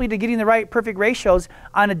success simply to getting the right perfect ratios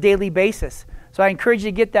on a daily basis. So I encourage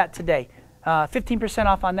you to get that today. 15%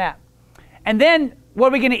 off on that. And then what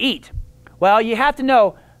are we going to eat? Well, you have to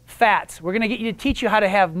know fats. We're going to get you to teach you how to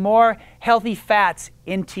have more healthy fats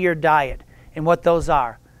into your diet and what those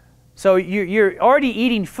are. So you're already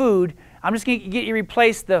eating food. I'm just going to get you to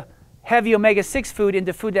replace the heavy omega-6 food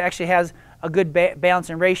into food that actually has a good balance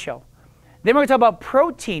and ratio. Then we're going to talk about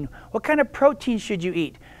protein. What kind of protein should you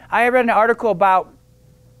eat? I read an article about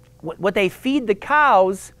what they feed the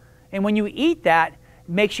cows, and when you eat that, it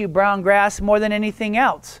makes you brown grass more than anything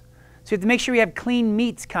else. So you have to make sure you have clean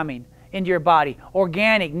meats coming into your body,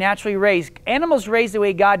 organic, naturally raised. Animals raised the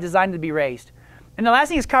way God designed them to be raised. And the last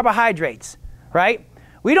thing is carbohydrates, right?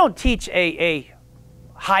 We don't teach a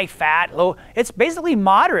high fat, low. It's basically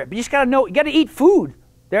moderate, but you just got to know, you got to eat food.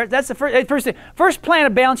 That's the first plan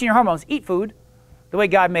of balancing your hormones. Eat food the way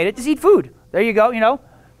God made it. Just eat food. There you go, you know.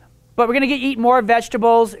 But we're going to eat more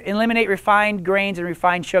vegetables, eliminate refined grains and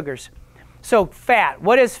refined sugars. So fat,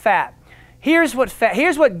 what is fat? Here's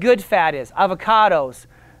what good fat is. Avocados,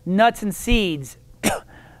 nuts and seeds,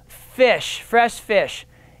 fish, fresh fish,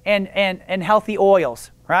 and healthy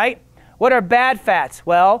oils, right? What are bad fats?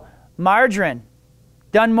 Well, margarine,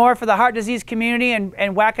 done more for the heart disease community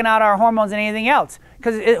and whacking out our hormones than anything else.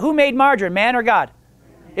 Because who made margarine, man or God?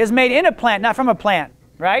 It was made in a plant, not from a plant,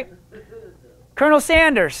 right? Colonel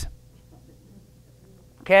Sanders.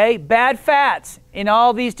 Okay, bad fats in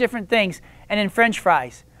all these different things, and in French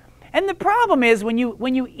fries. And the problem is when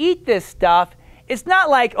you eat this stuff, it's not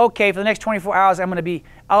like, okay, for the next 24 hours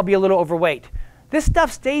I'll be a little overweight. This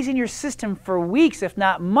stuff stays in your system for weeks, if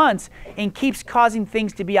not months, and keeps causing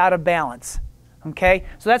things to be out of balance. Okay,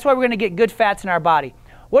 so that's why we're going to get good fats in our body.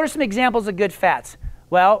 What are some examples of good fats?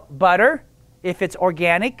 Well, butter, if it's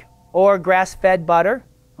organic, or grass-fed butter,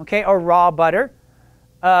 okay, or raw butter.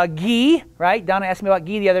 Ghee, right? Donna asked me about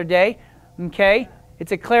ghee the other day. Okay,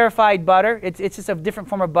 it's a clarified butter. It's just a different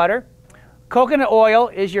form of butter. Coconut oil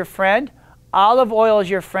is your friend. Olive oil is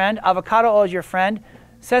your friend. Avocado oil is your friend.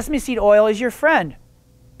 Sesame seed oil is your friend.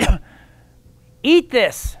 Eat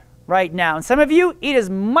this right now. And some of you eat as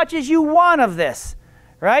much as you want of this,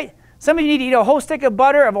 right? Some of you need to eat a whole stick of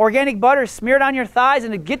butter, of organic butter, smear it on your thighs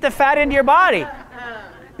and to get the fat into your body.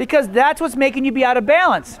 Because that's what's making you be out of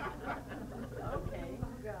balance.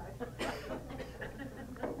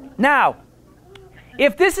 Now,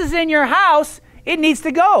 if this is in your house, it needs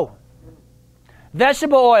to go.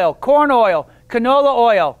 Vegetable oil, corn oil, canola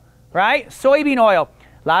oil, right? Soybean oil.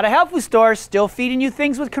 A lot of health food stores still feeding you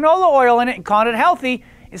things with canola oil in it and calling it healthy.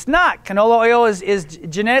 It's not. Canola oil is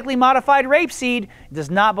genetically modified rapeseed. It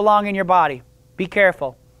does not belong in your body. Be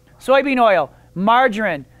careful. Soybean oil,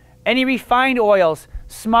 margarine, any refined oils,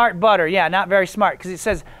 smart butter. Yeah, not very smart because it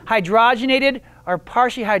says hydrogenated or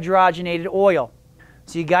partially hydrogenated oil.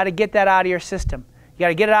 So you got to get that out of your system. You got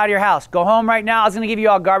to get it out of your house. Go home right now. I was going to give you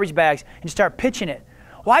all garbage bags and start pitching it.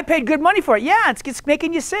 Well, I paid good money for it. Yeah, it's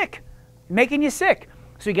making you sick. Making you sick.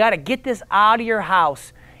 So you got to get this out of your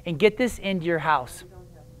house and get this into your house.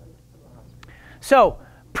 So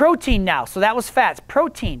protein now. So that was fats.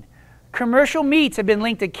 Protein. Commercial meats have been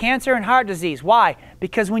linked to cancer and heart disease. Why?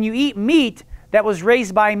 Because when you eat meat that was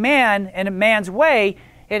raised by man in a man's way,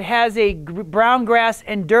 it has a brown grass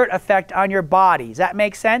and dirt effect on your body. Does that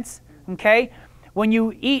make sense? Okay? When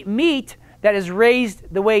you eat meat that is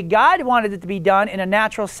raised the way God wanted it to be done in a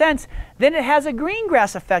natural sense, then it has a green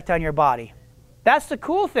grass effect on your body. That's the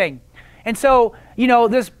cool thing. And so, you know,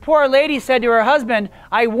 this poor lady said to her husband,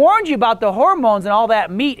 I warned you about the hormones and all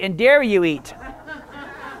that meat and dairy you eat.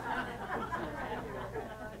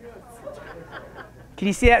 Can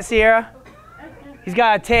you see that, Sierra? He's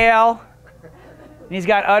got a tail. And he's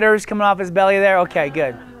got udders coming off his belly there. Okay,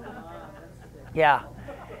 good. Yeah.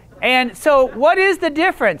 And so what is the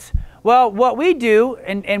difference? Well, what we do,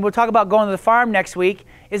 and we'll talk about going to the farm next week,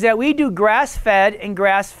 is that we do grass-fed and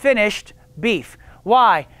grass-finished beef.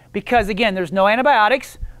 Why? Because, again, there's no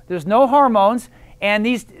antibiotics, there's no hormones, and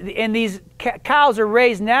these cows are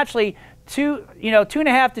raised naturally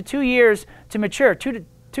 2.5 to 2 years to mature,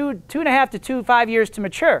 2.5 to 5 years to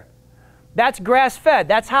mature. That's grass-fed.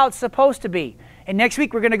 That's how it's supposed to be. And next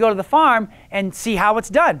week, we're going to go to the farm and see how it's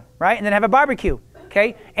done, right? And then have a barbecue,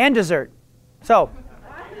 okay? And dessert. So,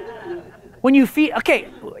 when you feed, okay,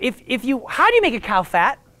 how do you make a cow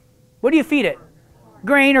fat? What do you feed it?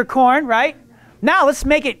 Grain or corn, right? Now, let's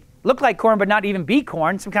make it look like corn, but not even be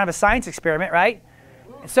corn, some kind of a science experiment, right?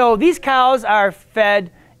 So, these cows are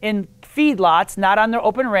fed in feedlots, not on their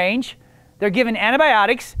open range. They're given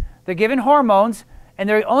antibiotics, they're given hormones, and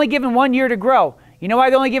they're only given 1 year to grow. You know why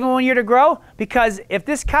they're only given 1 year to grow? Because if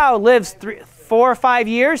this cow lives 4 or 5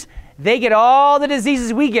 years, they get all the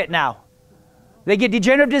diseases we get now. They get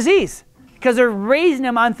degenerative disease because they're raising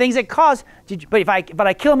them on things that cause. But if I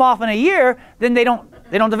kill them off in a year, then they don't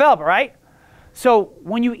develop, right? So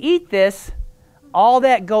when you eat this, all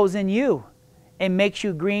that goes in you and makes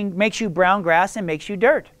you green, makes you brown grass, and makes you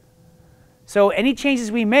dirt. So any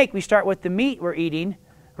changes we make, we start with the meat we're eating,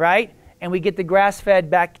 right? And we get the grass-fed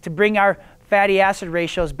back to bring our fatty acid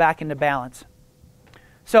ratios back into balance.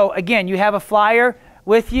 So again, you have a flyer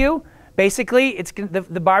with you. Basically, it's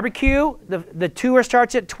the barbecue, the tour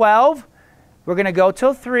starts at 12. We're going to go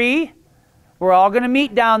till 3. We're all going to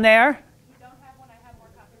meet down there. You don't have one, I have more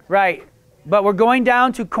copies. Right. But we're going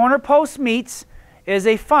down to Corner Post Meats. It is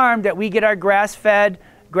a farm that we get our grass-fed,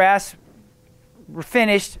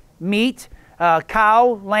 grass-finished meat,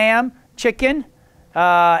 cow, lamb, chicken,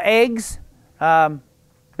 eggs,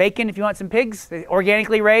 bacon if you want some pigs,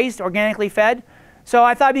 organically raised, organically fed. So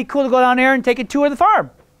I thought it'd be cool to go down there and take a tour of the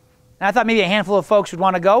farm. And I thought maybe a handful of folks would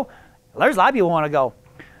want to go. There's a lot of people who want to go.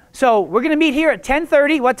 So we're going to meet here at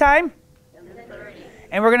 10:30. What time? 10:30.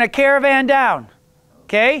 And we're going to caravan down.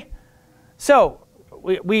 Okay? So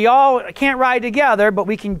we all can't ride together, but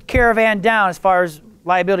we can caravan down as far as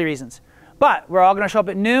liability reasons. But we're all going to show up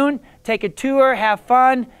at noon, take a tour, have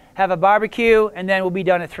fun, have a barbecue, and then we'll be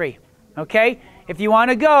done at 3. Okay? If you want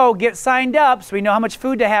to go, get signed up so we know how much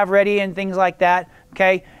food to have ready and things like that.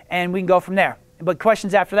 Okay? And we can go from there. But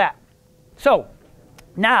questions after that. So,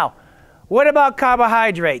 now, what about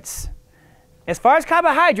carbohydrates? As far as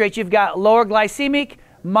carbohydrates, you've got lower glycemic,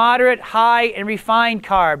 moderate, high, and refined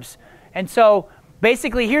carbs. And so,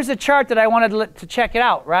 basically, here's a chart that I wanted to check it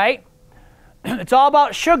out, right? It's all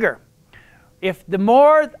about sugar. If the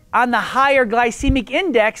more on the higher glycemic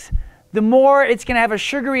index, the more it's going to have a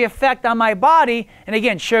sugary effect on my body. And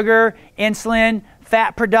again, sugar, insulin,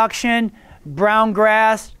 fat production, brown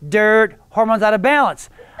grass, dirt, hormones out of balance.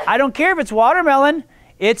 I don't care if it's watermelon.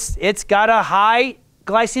 It's got a high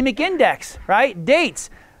glycemic index, right? Dates.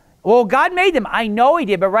 Well, God made them. I know He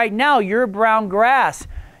did, but right now you're brown grass.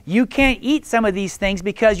 You can't eat some of these things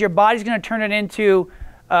because your body's going to turn it into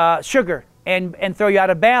sugar and throw you out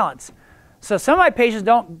of balance. So some of my patients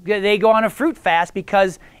they go on a fruit fast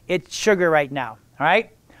because it's sugar right now, all right?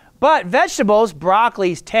 But vegetables,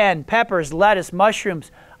 broccolis, 10, peppers, lettuce,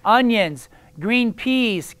 mushrooms, onions, green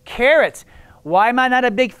peas, carrots. Why am I not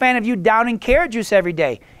a big fan of you downing carrot juice every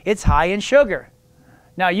day? It's high in sugar.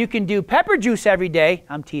 Now, you can do pepper juice every day.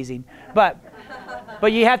 I'm teasing. But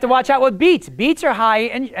you have to watch out with beets. Beets are high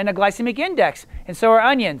in a glycemic index, and so are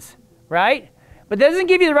onions, right? But that doesn't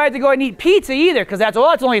give you the right to go and eat pizza either, because that's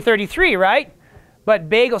only 33, right? But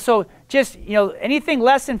bagel, so just, anything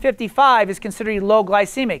less than 55 is considered low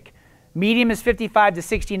glycemic. Medium is 55 to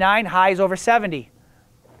 69, high is over 70.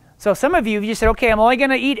 So some of you, if you just said, okay, I'm only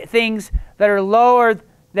going to eat things that are lower,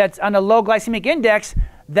 that's on a low glycemic index,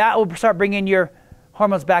 that will start bringing your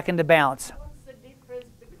hormones back into balance. What's the difference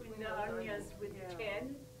between the onions with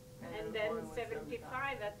 10 and then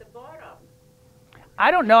 75 at the bottom?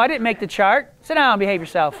 I don't know. I didn't make the chart. Sit down and behave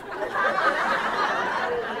yourself.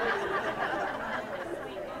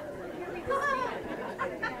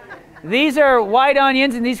 These are white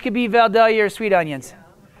onions, and these could be Valdelia or sweet onions.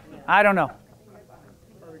 I don't know.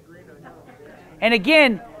 And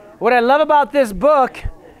again, what I love about this book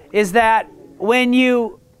is that when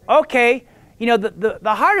the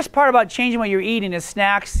hardest part about changing what you're eating is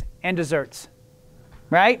snacks and desserts,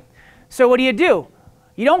 right? So what do?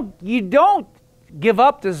 You don't give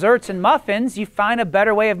up desserts and muffins. You find a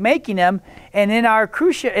better way of making them. And in our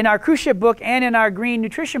cruciate book and in our green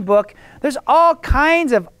nutrition book, there's all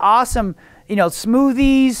kinds of awesome,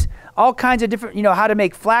 smoothies, all kinds of different, how to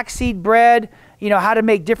make flaxseed bread, how to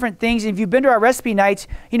make different things. And if you've been to our recipe nights,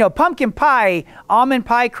 pumpkin pie, almond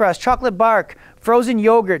pie crust, chocolate bark, frozen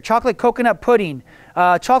yogurt, chocolate coconut pudding,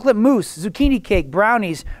 chocolate mousse, zucchini cake,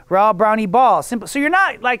 brownies, raw brownie balls. Simple. So you're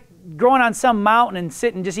not like growing on some mountain and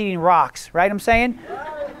sitting just eating rocks, right? I'm saying?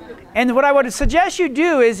 And what I would suggest you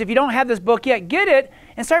do is, if you don't have this book yet, get it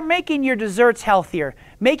and start making your desserts healthier,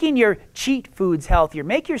 making your cheat foods healthier,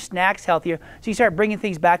 make your snacks healthier, so you start bringing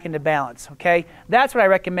things back into balance, okay? That's what I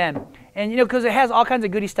recommend. And, because it has all kinds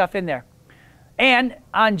of goody stuff in there. And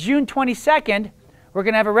on June 22nd, we're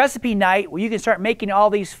going to have a recipe night where you can start making all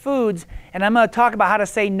these foods, and I'm going to talk about how to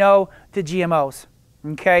say no to GMOs,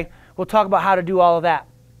 okay? We'll talk about how to do all of that.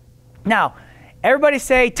 Now, everybody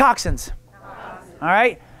say toxins. All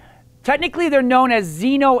right? Technically, they're known as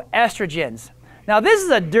xenoestrogens. Now, this is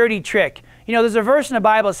a dirty trick. There's a verse in the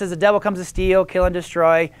Bible that says the devil comes to steal, kill, and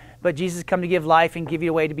destroy, but Jesus come to give life and give you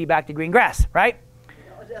a way to be back to green grass, right?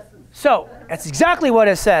 So, that's exactly what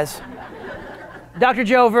it says. Dr.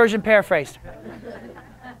 Joe version paraphrased.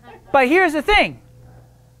 But here's the thing.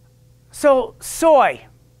 So, soy,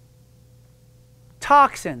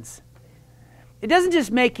 toxins. It doesn't just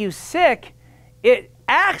make you sick, it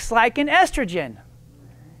acts like an estrogen.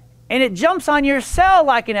 And it jumps on your cell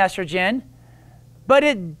like an estrogen, but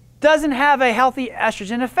it doesn't have a healthy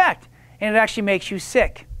estrogen effect, and it actually makes you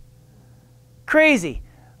sick. Crazy.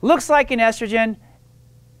 Looks like an estrogen,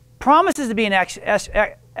 promises to be an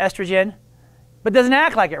estrogen, but doesn't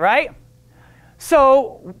act like it, right?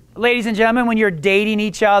 So, ladies and gentlemen, when you're dating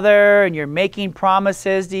each other and you're making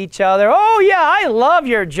promises to each other, oh yeah, I love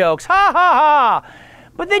your jokes, ha ha ha.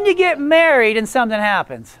 But then you get married and something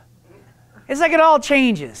happens. It's like it all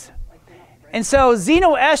changes. And so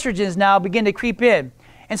xenoestrogens now begin to creep in.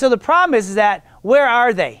 And so the problem is that, where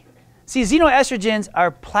are they? See, xenoestrogens are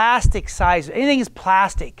plastic size. Anything is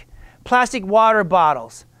plastic. Plastic water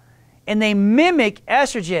bottles. And they mimic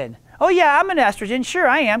estrogen. Oh yeah, I'm an estrogen. Sure,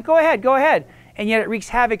 I am. Go ahead, go ahead. And yet it wreaks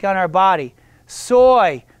havoc on our body.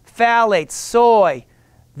 Soy, phthalates, soy.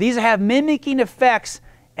 These have mimicking effects,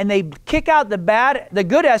 and they kick out the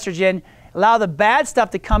good estrogen, allow the bad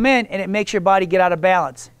stuff to come in, and it makes your body get out of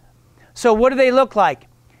balance. So what do they look like?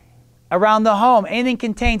 Around the home, anything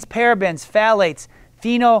contains parabens, phthalates,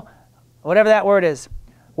 phenol, whatever that word is.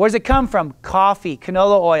 Where does it come from? Coffee,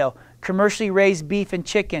 canola oil, commercially raised beef and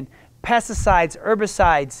chicken, pesticides,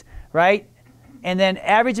 herbicides, right? And then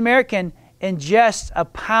average American ingests a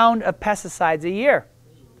pound of pesticides a year.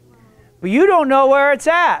 But you don't know where it's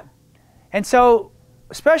at. And so,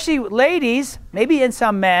 especially ladies, maybe in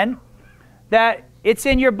some men, that it's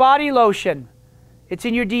in your body lotion, it's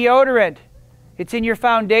in your deodorant, it's in your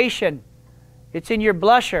foundation, it's in your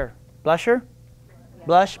blusher. Blusher?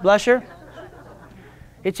 Blusher?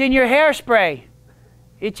 It's in your hairspray.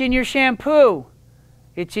 It's in your shampoo.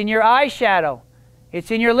 It's in your eyeshadow. It's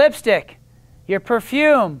in your lipstick, your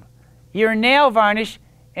perfume, your nail varnish,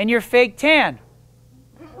 and your fake tan.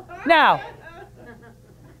 Now,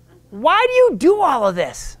 why do you do all of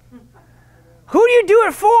this? Who do you do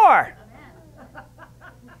it for?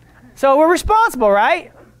 So we're responsible,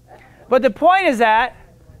 right? But the point is that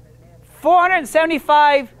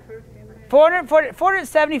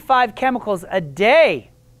 475 chemicals a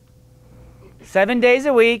day, 7 days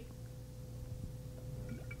a week,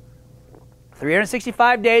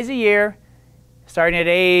 365 days a year, starting at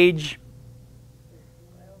age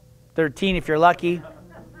 13 if you're lucky.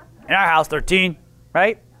 In our house, 13,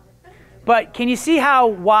 right? But can you see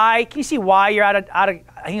why things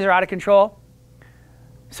are out of control?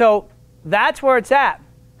 So that's where it's at.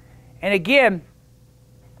 And again,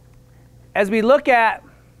 as we look at,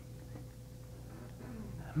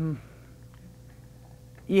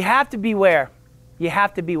 you have to beware. You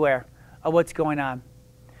have to beware of what's going on.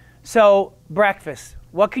 So breakfast.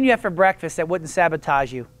 What can you have for breakfast that wouldn't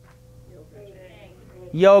sabotage you?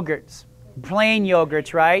 Yogurts. Plain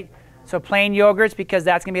yogurts, right? So plain yogurts, because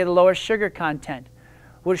that's going to be the lowest sugar content.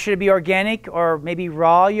 Should it be organic or maybe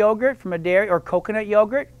raw yogurt from a dairy, or coconut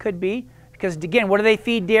yogurt? Could be. Because again, what do they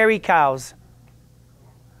feed dairy cows?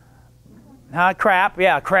 Crap.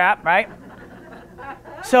 Yeah, crap, right?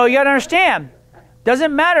 So you got to understand,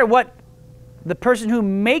 doesn't matter what the person who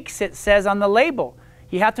makes it says on the label.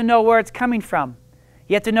 You have to know where it's coming from.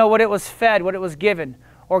 You have to know what it was fed, what it was given.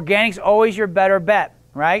 Organic's always your better bet,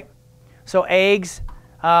 right? So eggs.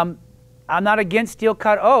 I'm not against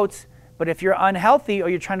steel-cut oats, but if you're unhealthy or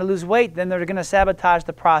you're trying to lose weight, then they're going to sabotage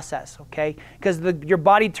the process, okay? Because your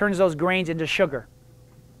body turns those grains into sugar,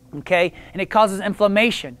 okay? And it causes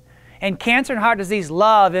inflammation. And cancer and heart disease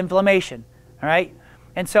love inflammation, all right?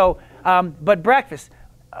 And so, but breakfast,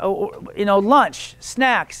 lunch,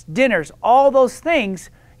 snacks, dinners, all those things,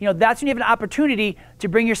 that's when you have an opportunity to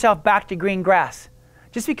bring yourself back to green grass.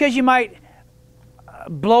 Just because you might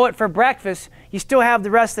blow it for breakfast, you still have the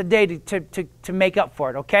rest of the day to make up for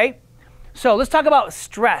it, okay? So let's talk about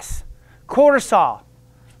stress. Cortisol,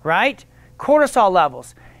 right? Cortisol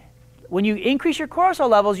levels. When you increase your cortisol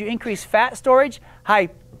levels, you increase fat storage, high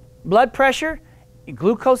blood pressure,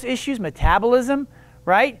 glucose issues, metabolism,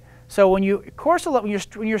 right? So when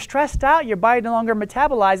you're stressed out, your body no longer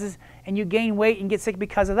metabolizes, and you gain weight and get sick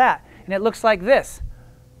because of that. And it looks like this.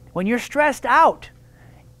 When you're stressed out,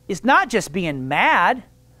 it's not just being mad,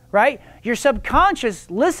 right? Your subconscious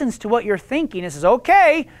listens to what you're thinking and says,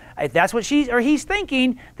 okay, if that's what she or he's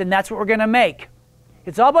thinking, then that's what we're going to make.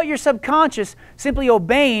 It's all about your subconscious simply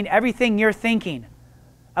obeying everything you're thinking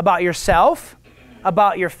about yourself,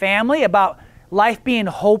 about your family, about life being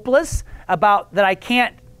hopeless, about that I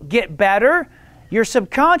can't get better. Your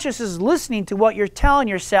subconscious is listening to what you're telling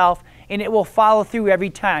yourself, and it will follow through every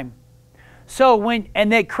time. So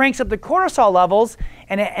and that cranks up the cortisol levels,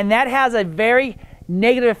 and that has a very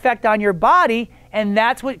negative effect on your body, and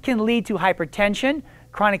that's what can lead to hypertension,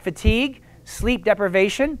 chronic fatigue, sleep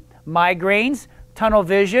deprivation, migraines, tunnel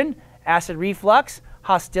vision, acid reflux,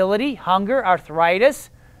 hostility, hunger, arthritis,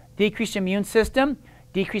 decreased immune system,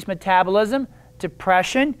 decreased metabolism,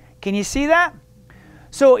 depression. Can you see that?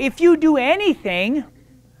 So if you do anything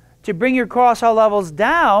to bring your cortisol levels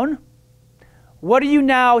down, what are you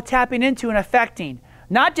now tapping into and affecting?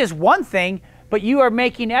 Not just one thing, but you are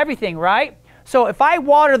making everything, right? So if I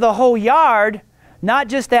water the whole yard, not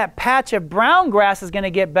just that patch of brown grass is going to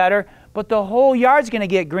get better, but the whole yard's going to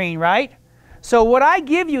get green, right? So what I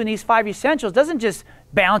give you in these 5 essentials doesn't just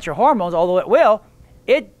balance your hormones, although it will.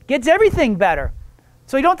 It gets everything better.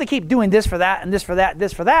 So you don't have to keep doing this for that and this for that,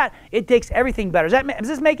 this for that. It takes everything better. Is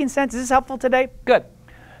this making sense? Is this helpful today? Good.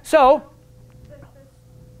 So, The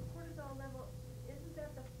cortisol level, isn't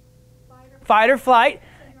that the fight or flight.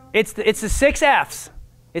 It's the 6 Fs.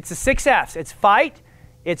 It's the 6 Fs. It's fight,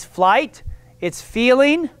 it's flight, it's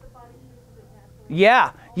feeling.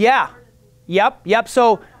 Yeah. Yep.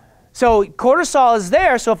 So cortisol is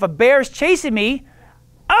there. So if a bear's chasing me,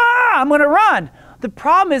 I'm going to run. The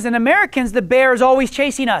problem is in Americans, the bear is always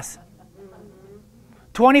chasing us.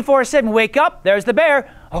 24/7. Wake up, there's the bear.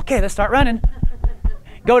 Okay, let's start running.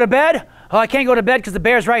 Go to bed. Oh, I can't go to bed because the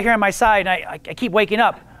bear's right here on my side, and I keep waking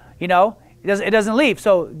up. You know, it doesn't leave.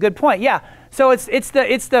 So good point. Yeah. So it's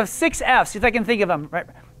the 6 Fs, if I can think of them. Right.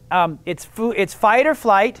 It's fight or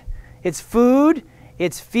flight. It's food.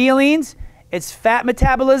 It's feelings. It's fat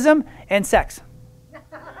metabolism and sex.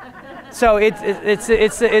 So it's a.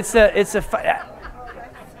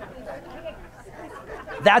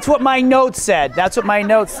 That's what my notes said.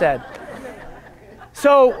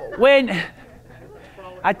 So when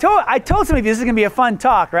I told some of you this is going to be a fun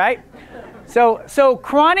talk, right? So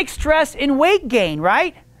chronic stress and weight gain,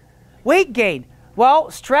 right? Weight gain. Well,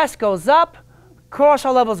 stress goes up,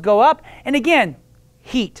 cortisol levels go up, and again,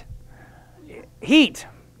 heat.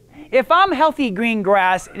 If I'm healthy green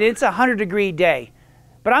grass, it's a 100-degree day,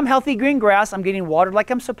 but I'm healthy green grass, I'm getting watered like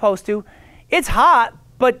I'm supposed to. It's hot,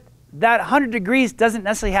 but that 100 degrees doesn't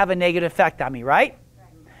necessarily have a negative effect on me, right?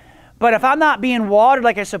 But if I'm not being watered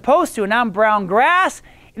like I'm supposed to and I'm brown grass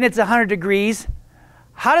and it's 100 degrees,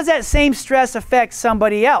 how does that same stress affect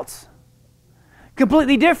somebody else?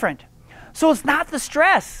 Completely different. So it's not the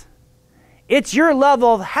stress. It's your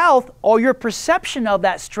level of health or your perception of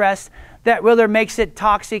that stress that whether makes it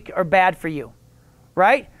toxic or bad for you,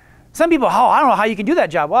 right? Some people, I don't know how you can do that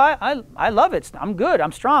job. Well, I love it. I'm good.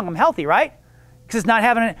 I'm strong. I'm healthy, right? Because it's not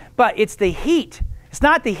having it. But it's the heat. It's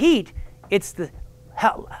not the heat. It's the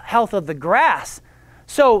health of the grass.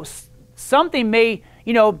 So something may,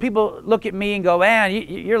 people look at me and go, man,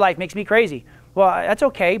 your life makes me crazy. Well, that's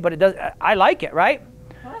okay, but it does. I like it, right?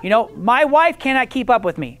 My wife cannot keep up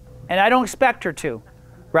with me, and I don't expect her to,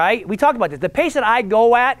 right? We talked about this. The pace that I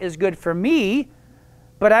go at is good for me,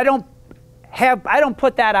 but I don't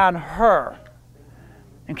put that on her,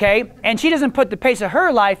 okay? And she doesn't put the pace of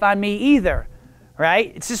her life on me either,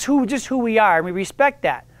 right? It's just who we are, and we respect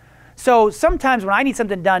that. So sometimes when I need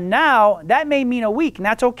something done now, that may mean a week, and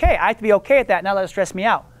that's okay. I have to be okay at that, and not let it stress me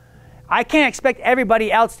out. I can't expect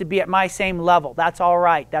everybody else to be at my same level. That's all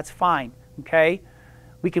right. That's fine, okay?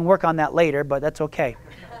 We can work on that later, but that's okay.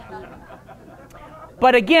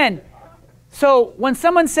 But again, so when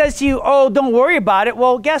someone says to you, oh, don't worry about it,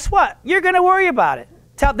 well, guess what? You're going to worry about it.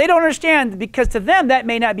 They don't understand because to them that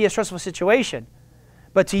may not be a stressful situation.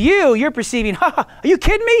 But to you, you're perceiving, are you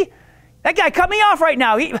kidding me? That guy cut me off right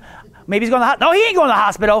now. Maybe he's going to the hospital. No, he ain't going to the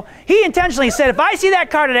hospital. He intentionally said, if I see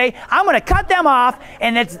that car today, I'm going to cut them off,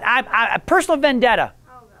 and it's a personal vendetta.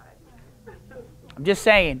 I'm just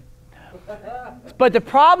saying. But the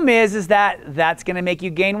problem is that that's going to make you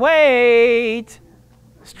gain weight.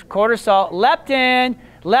 Cortisol, leptin.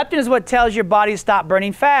 Leptin is what tells your body to stop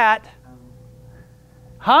burning fat.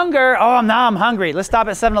 Hunger. Oh, now I'm hungry. Let's stop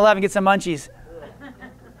at 7-Eleven, get some munchies.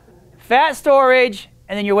 Fat storage,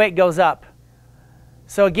 and then your weight goes up.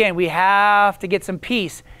 So again, we have to get some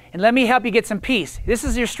peace. And let me help you get some peace. This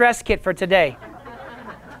is your stress kit for today.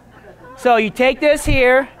 So you take this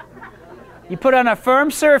here, you put it on a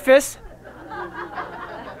firm surface,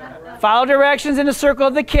 follow directions in the circle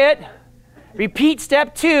of the kit, repeat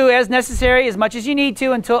step 2 as necessary, as much as you need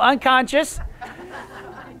to until unconscious.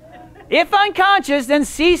 If unconscious, then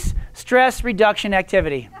cease stress reduction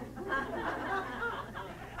activity.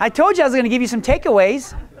 I told you I was going to give you some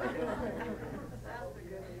takeaways.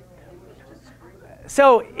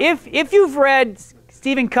 So if you've read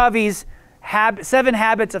Stephen Covey's 7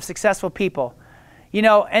 Habits of Successful People,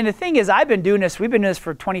 and the thing is, we've been doing this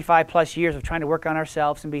for 25 plus years of trying to work on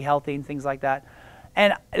ourselves and be healthy and things like that.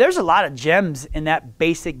 And there's a lot of gems in that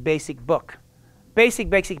basic book. Basic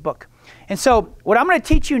book. And so what I'm going to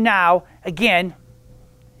teach you now, again,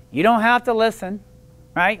 you don't have to listen,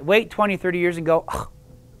 right? Wait 20, 30 years and go, oh,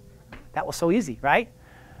 that was so easy, right?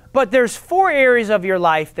 But there's 4 areas of your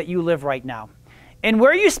life that you live right now. And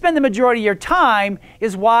where you spend the majority of your time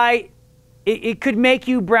is why it could make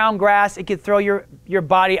you brown grass. It could throw your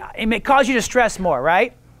body, it may cause you to stress more,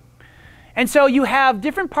 right? And so you have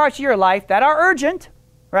different parts of your life that are urgent,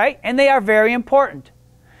 right? And they are very important.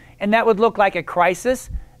 And that would look like a crisis,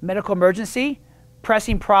 medical emergency,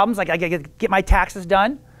 pressing problems, like I got to get my taxes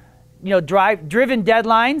done, driven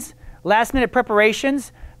deadlines, last-minute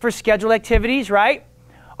preparations for scheduled activities, right?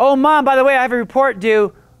 Oh, Mom, by the way, I have a report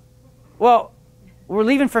due. Well, we're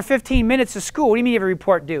leaving for 15 minutes to school. What do you mean you have a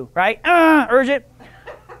report due, right? Urgent.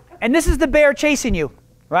 And this is the bear chasing you,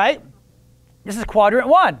 right? This is quadrant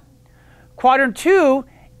 1. Quadrant 2,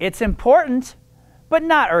 it's important, but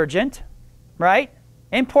not urgent, right?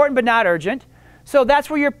 Important, but not urgent. So that's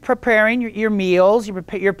where you're preparing your meals,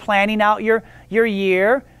 you're planning out your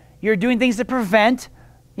year, you're doing things to prevent,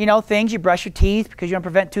 things. You brush your teeth because you want to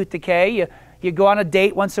prevent tooth decay. You go on a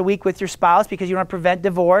date once a week with your spouse because you want to prevent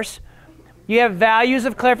divorce. You have values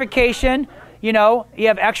of clarification. You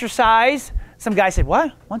have exercise. Some guy said,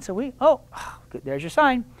 what? Once a week? Oh, good. There's your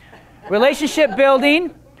sign. Relationship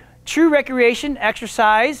building, true recreation,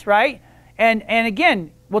 exercise, right? And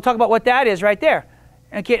again, we'll talk about what that is right there.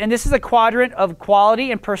 Okay, and this is a quadrant of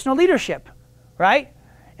quality and personal leadership, right?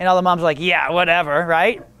 And all the moms are like, yeah, whatever,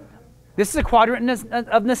 right? This is a quadrant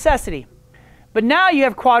of necessity. But now you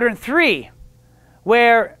have quadrant 3,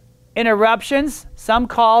 where interruptions, some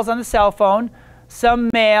calls on the cell phone, some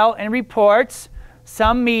mail and reports,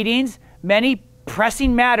 some meetings, many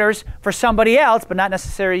pressing matters for somebody else, but not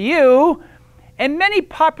necessarily you, and many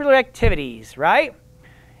popular activities, right?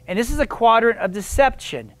 And this is a quadrant of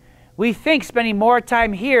deception. We think spending more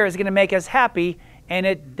time here is going to make us happy, and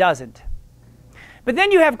it doesn't. But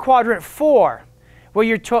then you have quadrant 4,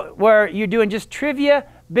 where you're doing just trivia,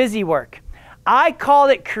 busy work. I call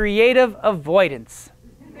it creative avoidance.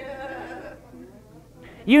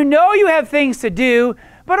 You know you have things to do,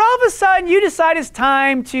 but all of a sudden you decide it's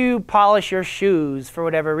time to polish your shoes for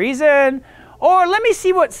whatever reason, or let me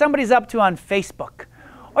see what somebody's up to on Facebook,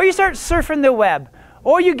 or you start surfing the web,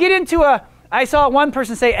 or you get into I saw one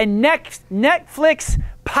person say a Netflix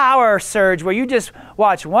power surge where you just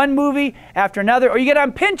watch one movie after another, or you get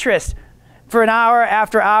on Pinterest for an hour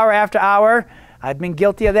after hour after hour. I've been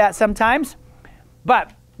guilty of that sometimes.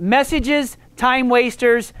 But messages, time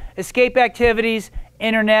wasters, escape activities,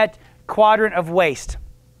 internet, quadrant of waste.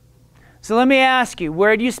 So let me ask you,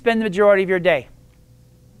 where do you spend the majority of your day?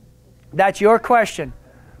 That's your question.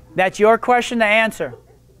 That's your question to answer.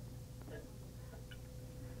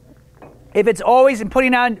 If it's always in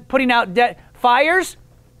putting out fires,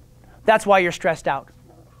 that's why you're stressed out.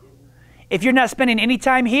 If you're not spending any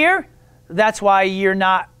time here, that's why you're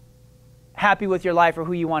not happy with your life or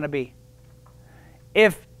who you want to be.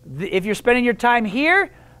 If you're spending your time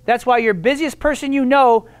here, that's why you're busiest person you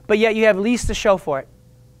know, but yet you have least to show for it.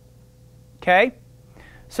 Okay?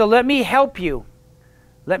 So let me help you.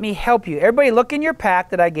 Let me help you. Everybody look in your pack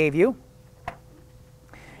that I gave you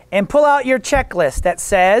and pull out your checklist that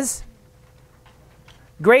says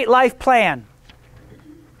Great Life Plan.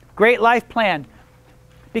 Great Life Plan.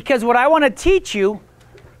 Because what I want to teach you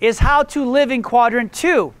is how to live in quadrant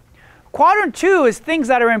 2. Quadrant 2 is things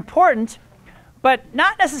that are important, but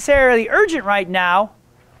not necessarily urgent right now.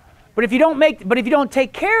 But if you don't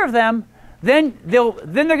take care of them, then they're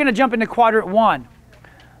going to jump into quadrant 1.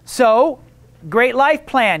 So, Great Life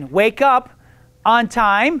Plan. Wake up on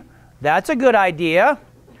time. That's a good idea.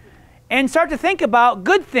 And start to think about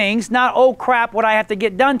good things, not, oh crap, what I have to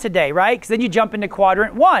get done today, right? Because then you jump into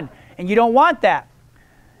quadrant 1, and you don't want that.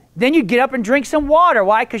 Then you get up and drink some water.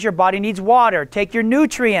 Why? Because your body needs water. Take your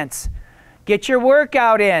nutrients. Get your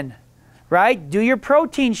workout in, right? Do your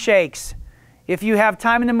protein shakes. If you have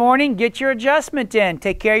time in the morning, get your adjustment in.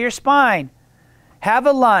 Take care of your spine. Have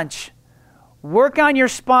a lunch. Work on your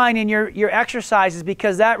spine and your exercises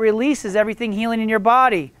because that releases everything healing in your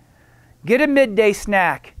body. Get a midday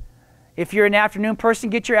snack. If you're an afternoon person,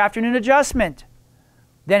 get your afternoon adjustment.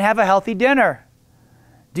 Then have a healthy dinner.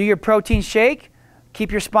 Do your protein shake.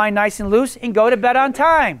 Keep your spine nice and loose and go to bed on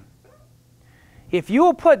time. If you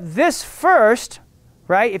will put this first,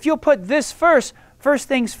 right? If you'll put this first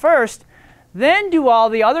things first, then do all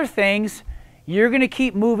the other things, you're going to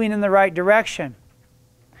keep moving in the right direction.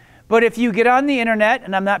 But if you get on the internet,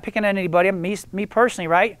 and I'm not picking on anybody, me personally,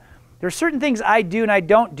 right? There's certain things I do and I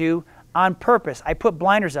don't do on purpose. I put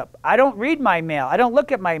blinders up. I don't read my mail. I don't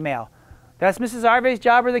look at my mail. That's Mrs. Arvay's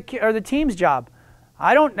job or the team's job.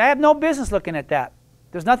 I have no business looking at that.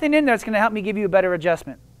 There's nothing in there that's going to help me give you a better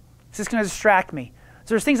adjustment. It's just going to distract me. So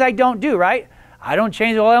there's things I don't do, right? I don't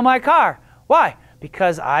change the oil in my car. Why?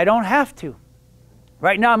 Because I don't have to.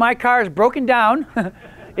 Right now my car is broken down.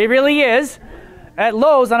 It really is. At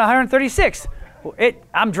Lowe's on 136.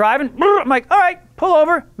 I'm driving. I'm like, all right, pull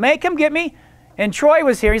over. May come get me. And Troy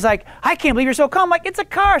was here. He's like, I can't believe you're so calm. I'm like, it's a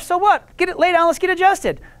car. So what? Get it, lay down. Let's get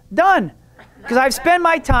adjusted. Done. Because I've spent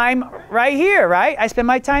my time right here, right? I spend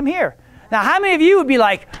my time here. Now, how many of you would be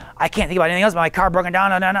like, I can't think about anything else, my car broken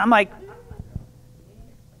down, and I'm like,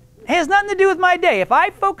 it has nothing to do with my day. If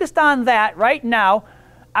I focused on that right now,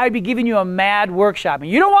 I'd be giving you a mad workshop. And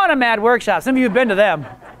you don't want a mad workshop. Some of you have been to them.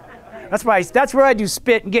 That's where I do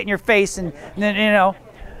spit and get in your face and then, you know.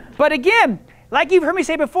 But again, like you've heard me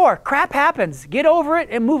say before, crap happens. Get over it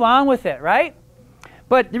and move on with it, right?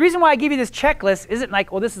 But the reason why I give you this checklist isn't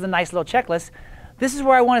like, well, this is a nice little checklist. This is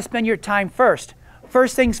where I want to spend your time first.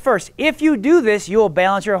 First things first. If you do this, you'll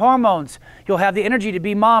balance your hormones. You'll have the energy to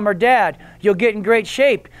be mom or dad. You'll get in great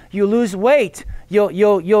shape. You'll lose weight.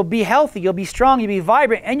 You'll be healthy. You'll be strong. You'll be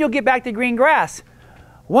vibrant. And you'll get back to green grass.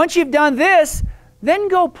 Once you've done this, then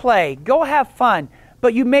go play. Go have fun.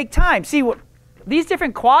 But you make time. See, these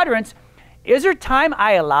different quadrants, is there time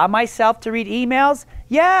I allow myself to read emails?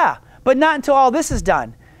 Yeah, but not until all this is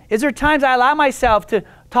done. Is there times I allow myself to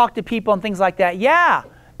talk to people and things like that? Yeah.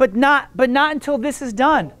 But not until this is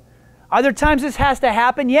done. Are there times this has to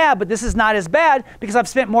happen? Yeah, but this is not as bad because I've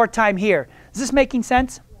spent more time here. Is this making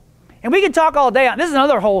sense? And we can talk all day on this is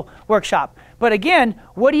another whole workshop. But again,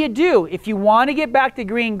 what do? If you want to get back to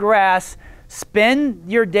green grass,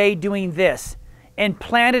 spend your day doing this and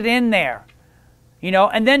plan it in there. You know,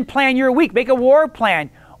 and then plan your week. Make a war plan.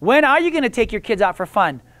 When are you going to take your kids out for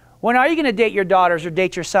fun? When are you going to date your daughters or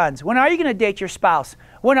date your sons? When are you going to date your spouse?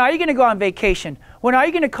 When are you going to go on vacation? When are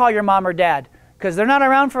you going to call your mom or dad? Because they're not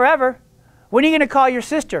around forever. When are you going to call your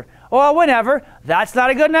sister? Well, whenever. That's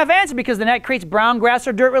not a good enough answer because then that creates brown grass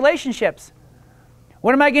or dirt relationships.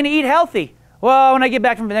 When am I going to eat healthy? Well, when I get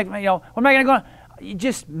back from the next, when am I going to go? You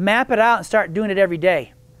just map it out and start doing it every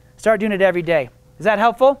day. Start doing it every day. Is that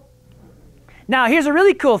helpful? Now, here's a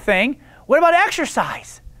really cool thing. What about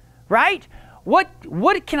exercise, right?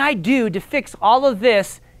 What can I do to fix all of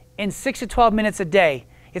this in 6 to 12 minutes a day?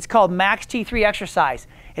 It's called Max T3 exercise.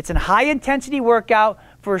 It's a high-intensity workout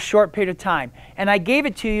for a short period of time. And I gave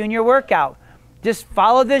it to you in your workout. Just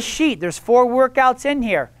follow this sheet. There's 4 workouts in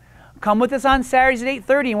here. Come with us on Saturdays at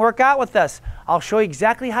 8:30 and work out with us. I'll show you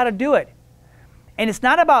exactly how to do it. And it's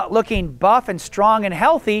not about looking buff and strong and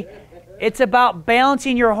healthy. It's about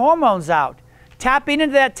balancing your hormones out. Tapping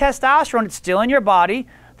into that testosterone that's still in your body,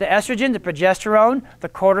 the estrogen, the progesterone, the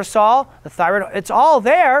cortisol, the thyroid, it's all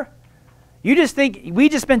there. You just think, we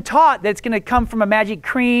just been taught that it's going to come from a magic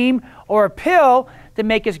cream or a pill to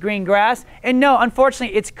make us green grass. And no,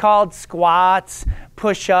 unfortunately, it's called squats,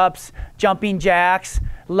 push-ups, jumping jacks,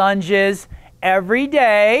 lunges every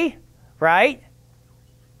day, right?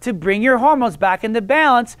 To bring your hormones back into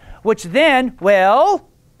balance, which then will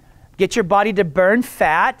get your body to burn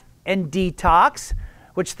fat and detox,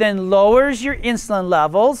 which then lowers your insulin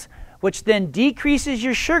levels, which then decreases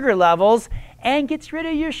your sugar levels and gets rid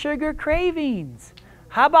of your sugar cravings.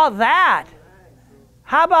 How about that?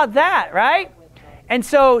 How about that, right? And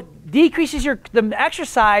so decreases the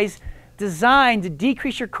exercise designed to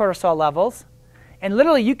decrease your cortisol levels, and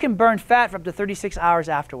literally you can burn fat for up to 36 hours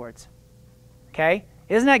afterwards. Okay?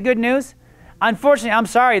 Isn't that good news? Unfortunately, I'm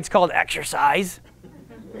sorry, it's called exercise.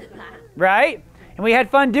 Right? And we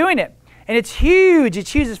had fun doing it. And it's huge.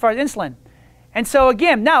 It's huge as far as insulin. And so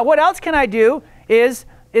again, now what else can I do is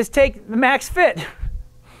take the Max Fit.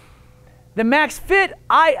 The Max Fit,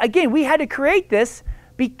 we had to create this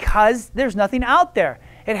because there's nothing out there.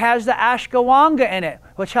 It has the ashwagandha in it,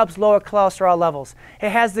 which helps lower cholesterol levels. It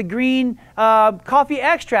has the green coffee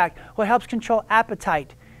extract, which helps control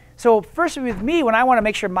appetite. So first with me, when I want to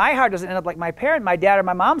make sure my heart doesn't end up like my parent, my dad, or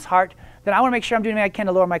my mom's heart, then I want to make sure I'm doing what I can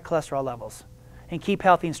to lower my cholesterol levels and keep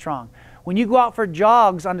healthy and strong. When you go out for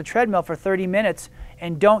jogs on the treadmill for 30 minutes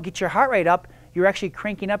and don't get your heart rate up, you're actually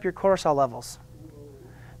cranking up your cortisol levels.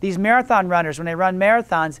 These marathon runners, when they run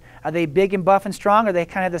marathons, are they big and buff and strong, or they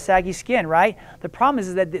kind of have the saggy skin, right? The problem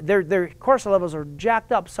is that their cortisol levels are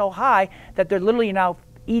jacked up so high that they're literally now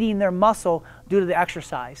eating their muscle due to the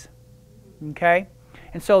exercise. Okay?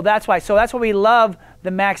 And so that's why. So that's why we love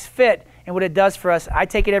the Max Fit and what it does for us. I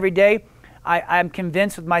take it every day. I'm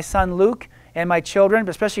convinced with my son Luke and my children, but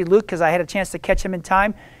especially Luke because I had a chance to catch him in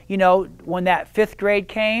time. You know, when that 5th grade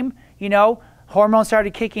came, you know, hormones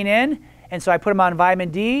started kicking in. And so I put him on vitamin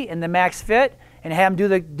D and the Max Fit and had him do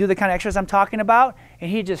the kind of exercise I'm talking about. And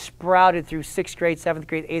he just sprouted through 6th grade, 7th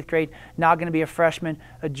grade, 8th grade. Now going to be a freshman,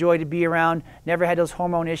 a joy to be around. Never had those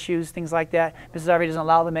hormone issues, things like that. Mrs. Arvay doesn't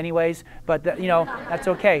allow them anyways, but you know, that's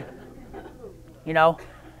okay. You know.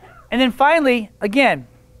 And then finally, again,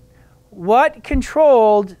 what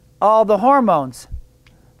controlled all the hormones?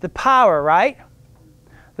 The power, right?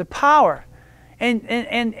 The power.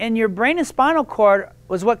 And your brain and spinal cord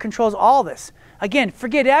was what controls all this. Again,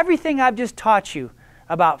 forget everything I've just taught you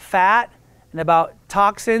about fat, and about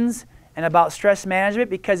toxins and about stress management,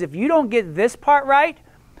 because if you don't get this part right,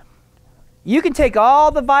 you can take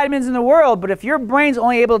all the vitamins in the world, but if your brain's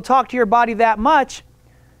only able to talk to your body that much,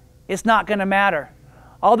 it's not going to matter.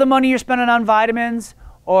 All the money you're spending on vitamins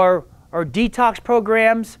or detox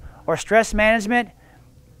programs or stress management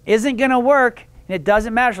isn't going to work, and it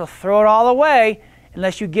doesn't matter. So throw it all away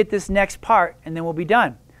unless you get this next part, and then we'll be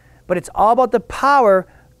done. But it's all about the power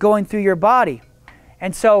going through your body.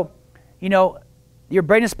 And so, you know, your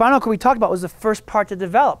brain and spinal cord we talked about was the first part to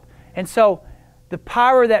develop. And so the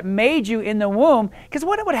power that made you in the womb, because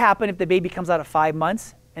what would happen if the baby comes out at 5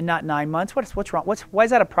 months and not 9 months? What's wrong? Why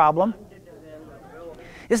is that a problem?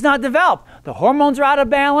 It's not developed. The hormones are out of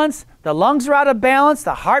balance, the lungs are out of balance,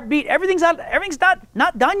 the heartbeat, everything's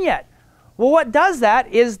not done yet. Well, what does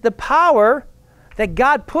that is the power that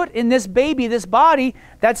God put in this baby, this body,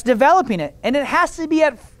 that's developing it. And it has to be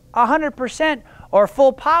at 100% or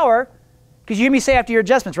full power, because you hear me say after your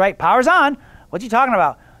adjustments, right? Power's on. What are you talking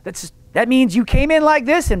about? That means you came in like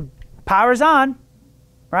this and power's on,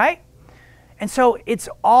 right? And so it's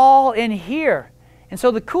all in here. And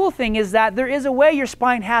so the cool thing is that there is a way your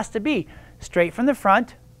spine has to be. Straight from the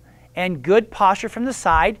front and good posture from the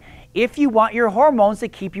side if you want your hormones to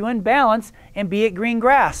keep you in balance and be at green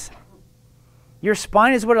grass. Your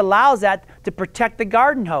spine is what allows that to protect the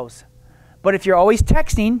garden hose. But if you're always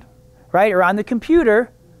texting, right, or on the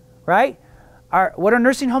computer, right, what are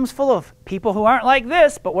nursing homes full of? People who aren't like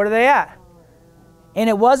this, but what are they at? And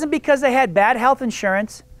it wasn't because they had bad health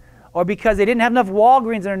insurance or because they didn't have enough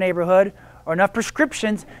Walgreens in their neighborhood or enough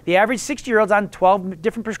prescriptions. The average 60-year-old's on 12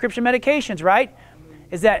 different prescription medications, right?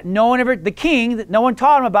 Is that no one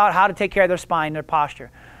taught them about how to take care of their spine, their posture.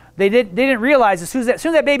 They didn't realize as soon as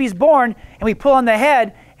that baby's born and we pull on the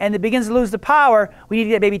head and it begins to lose the power, we need to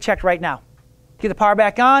get that baby checked right now. Get the power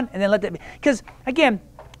back on and then let that, because again,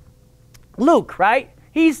 Luke, right?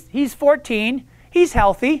 He's 14, he's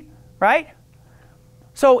healthy, right?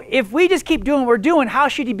 So if we just keep doing what we're doing, how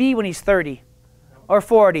should he be when he's 30 or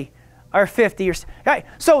 40 or 50 right?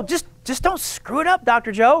 So just don't screw it up,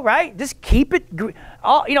 Dr. Joe, right? Just keep it,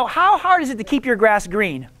 how hard is it to keep your grass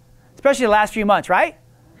green? Especially the last few months, right?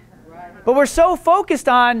 But we're so focused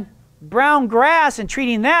on brown grass and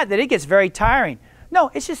treating that it gets very tiring. No,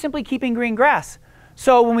 it's just simply keeping green grass.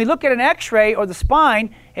 So when we look at an x-ray or the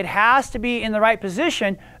spine, it has to be in the right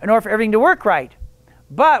position in order for everything to work right.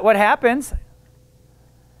 But what happens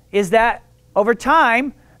is that over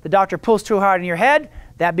time, the doctor pulls too hard on your head.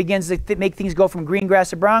 That begins to make things go from green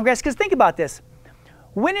grass to brown grass. Because think about this.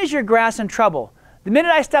 When is your grass in trouble? The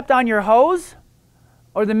minute I stepped on your hose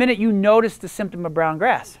or the minute you notice the symptom of brown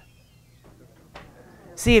grass?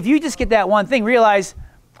 See, if you just get that one thing, realize,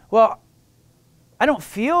 well, I don't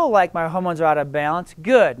feel like my hormones are out of balance.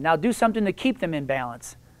 Good. Now do something to keep them in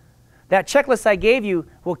balance. That checklist I gave you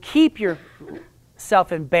will keep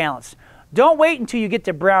yourself in balance. Don't wait until you get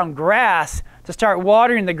to brown grass to start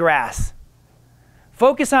watering the grass.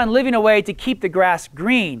 Focus on living a way to keep the grass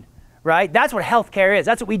green, right? That's what healthcare is.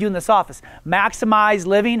 That's what we do in this office. Maximize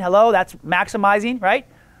living. Hello, that's maximizing, right?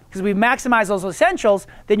 Because we maximize those essentials,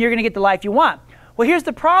 then you're going to get the life you want. Well, here's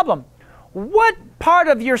the problem. What part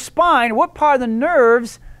of your spine, what part of the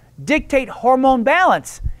nerves dictate hormone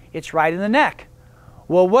balance? It's right in the neck.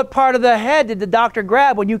 Well, what part of the head did the doctor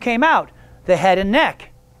grab when you came out? The head and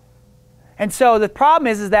neck. And so the problem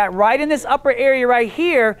is that right in this upper area right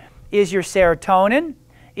here is your serotonin,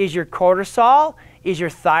 is your cortisol, is your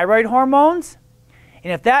thyroid hormones.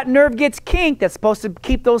 And if that nerve gets kinked, that's supposed to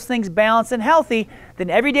keep those things balanced and healthy, then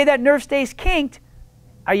every day that nerve stays kinked,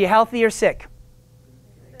 are you healthy or sick?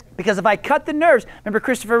 Because if I cut the nerves, remember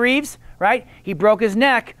Christopher Reeves, right? He broke his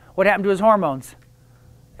neck. What happened to his hormones?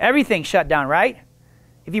 Everything shut down, right?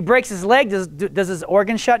 If he breaks his leg, does his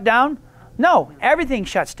organ shut down? No, everything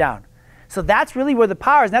shuts down. So that's really where the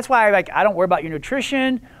power is. And that's why I don't worry about your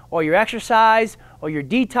nutrition or your exercise or your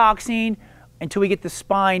detoxing until we get the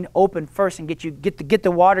spine open first and get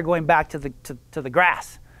the water going back to the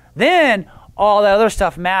grass. Then all the other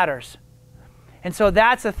stuff matters. And so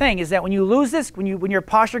that's the thing, is that when you lose this, when your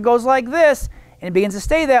posture goes like this and it begins to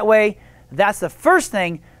stay that way, that's the first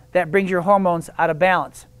thing that brings your hormones out of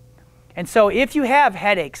balance. And so if you have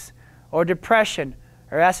headaches or depression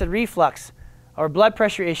or acid reflux or blood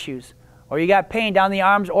pressure issues, or you got pain down the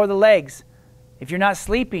arms or the legs, if you're not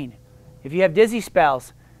sleeping, if you have dizzy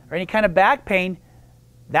spells or any kind of back pain,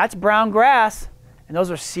 that's brown grass, and those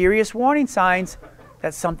are serious warning signs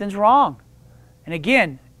that something's wrong. And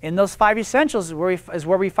again, in those 5 essentials is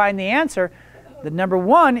where we find the answer. The number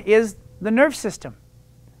one is the nerve system.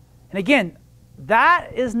 And again,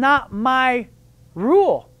 that is not my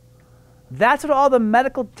rule. That's what all the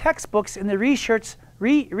medical textbooks and the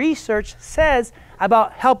research says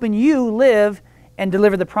about helping you live and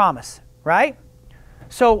deliver the promise, right?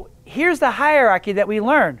 So here's the hierarchy that we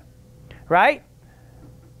learn, right?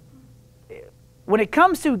 When it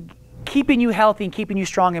comes to keeping you healthy and keeping you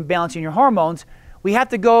strong and balancing your hormones, we have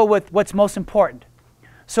to go with what's most important.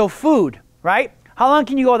 So food, right? How long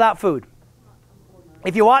can you go without food?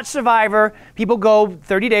 If you watch Survivor, people go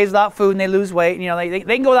 30 days without food and they lose weight. And, they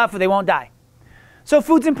can go without food, they won't die. So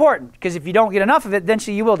food's important because if you don't get enough of it,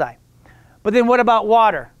 eventually you will die. But then what about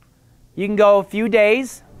water? You can go a few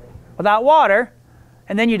days without water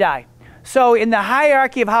and then you die. So in the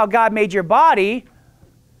hierarchy of how God made your body,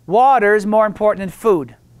 water is more important than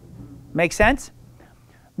food. Make sense?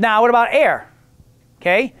 Now, what about air?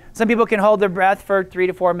 Okay? Some people can hold their breath for 3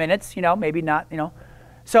 to 4 minutes, maybe not,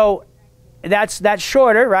 So that's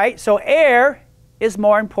shorter, right? So air is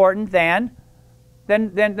more important than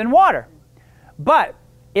water. But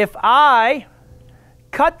if I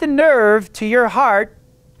cut the nerve to your heart,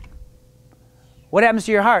 what happens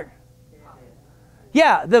to your heart?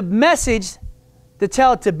 Yeah, the message to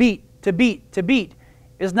tell it to beat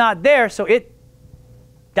is not there, so it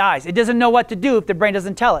dies. It doesn't know what to do if the brain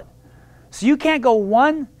doesn't tell it. So you can't go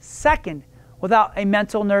 1 second without a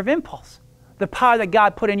mental nerve impulse, the power that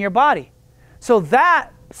God put in your body. So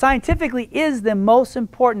that scientifically is the most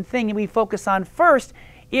important thing that we focus on first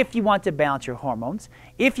if you want to balance your hormones,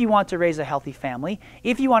 if you want to raise a healthy family,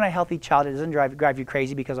 if you want a healthy child that doesn't drive you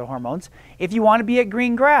crazy because of hormones, if you want to be at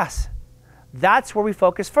green grass. That's where we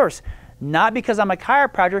focus first. Not because I'm a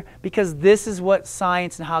chiropractor, because this is what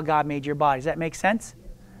science and how God made your body. Does that make sense?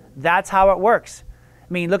 That's how it works.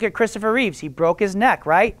 I mean, look at Christopher Reeves. He broke his neck,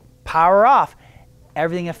 right? Power off.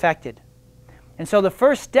 Everything affected. And so the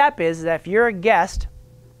first step is that if you're a guest,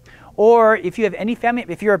 or if you have any family,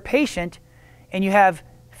 if you're a patient and you have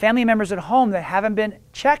family members at home that haven't been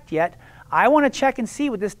checked yet, I want to check and see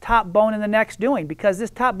what this top bone in the neck's doing, because this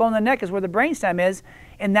top bone in the neck is where the brainstem is,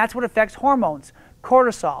 and that's what affects hormones,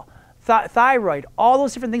 cortisol, thyroid, all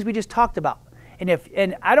those different things we just talked about.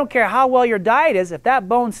 And I don't care how well your diet is, if that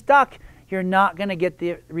bone's stuck, you're not going to get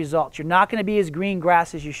the results. You're not going to be as green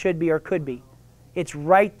grass as you should be or could be. It's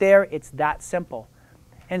right there. It's that simple.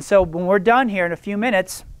 And so when we're done here in a few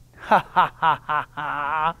minutes,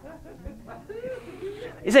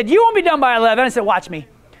 he said, you won't be done by 11. I said, watch me.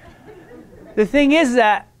 The thing is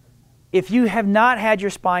that if you have not had your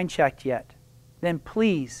spine checked yet, then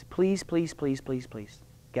please,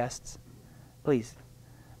 guests, please,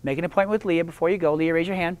 make an appointment with Leah before you go. Leah, raise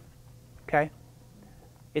your hand. Okay.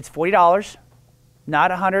 It's $40,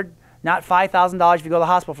 not $100, not $5,000 if you go to the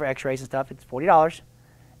hospital for x-rays and stuff. It's $40.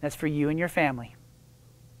 That's for you and your family.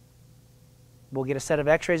 We'll get a set of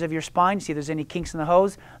x-rays of your spine, see if there's any kinks in the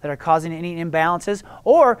hose that are causing any imbalances.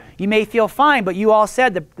 Or you may feel fine, but you all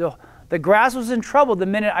said the grass was in trouble the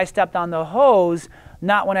minute I stepped on the hose,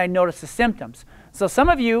 not when I noticed the symptoms. So some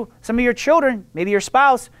of your children, maybe your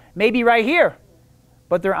spouse, may be right here,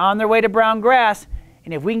 but they're on their way to brown grass.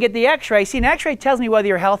 And if we can get the x-ray, see, an x-ray tells me whether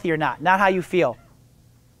you're healthy or not how you feel.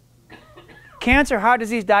 Cancer, heart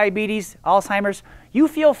disease, diabetes, Alzheimer's, you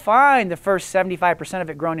feel fine the first 75% of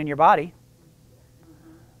it grown in your body.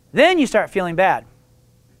 Then you start feeling bad.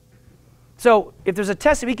 So if there's a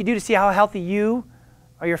test that we could do to see how healthy you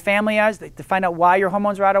or your family is, to find out why your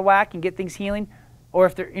hormones are out of whack and get things healing, or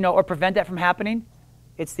if they're, or prevent that from happening,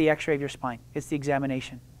 it's the x-ray of your spine. It's the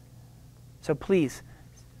examination. So please,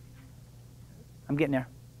 I'm getting there.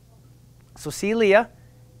 So see Leah.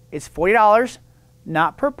 It's $40,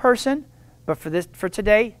 not per person, but for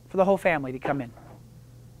today, for the whole family to come in.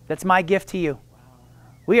 That's my gift to you.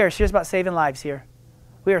 We are serious about saving lives here.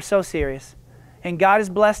 We are so serious. And God has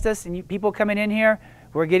blessed us, and people coming in here,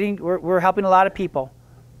 we're helping a lot of people.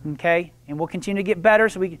 Okay? And we'll continue to get better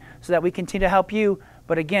so that we continue to help you.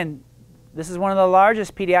 But again, this is one of the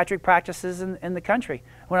largest pediatric practices in the country.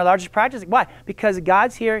 One of the largest practices. Why? Because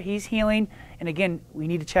God's here, He's healing, and again, we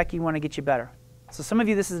need to check you, want to get you better. So some of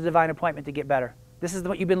you, this is a divine appointment to get better. This is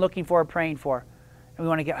what you've been looking for, praying for, and we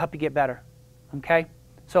want to help you get better. Okay?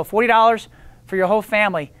 So $40 for your whole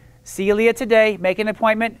family. See Leah today, make an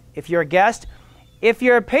appointment if you're a guest. If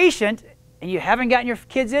you're a patient and you haven't gotten your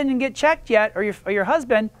kids in and get checked yet, or your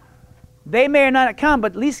husband, they may or not come,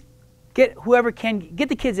 but at least get whoever can, get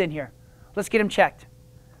the kids in here. Let's get them checked.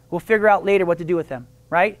 We'll figure out later what to do with them,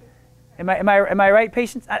 right? Am I right,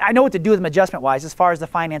 patients? I know what to do with them adjustment-wise as far as the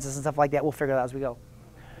finances and stuff like that. We'll figure it out as we go.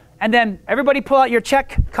 And then everybody pull out your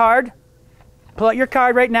check card. Pull out your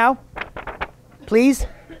card right now, please.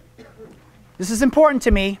 This is important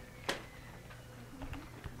to me.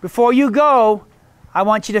 Before you go, I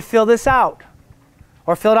want you to fill this out.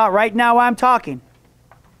 or fill it out right now while I'm talking.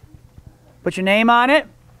 Put your name on it,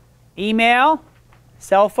 email,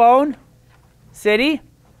 cell phone, city.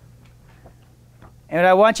 And what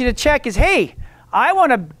I want you to check is, hey, I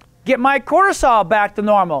want to get my cortisol back to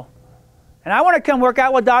normal. And I want to come work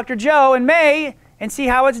out with Dr. Joe in May and see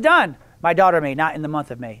how it's done. My daughter May, not in the month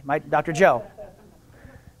of May. My Dr. Joe.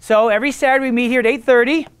 So every Saturday we meet here at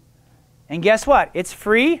 8:30. And guess what? It's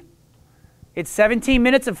free. It's 17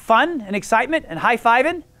 minutes of fun and excitement and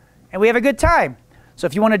high-fiving. And we have a good time. So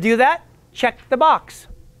if you want to do that, check the box.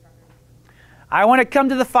 I want to come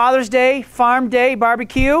to the Father's Day, Farm Day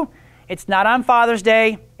barbecue. It's not on Father's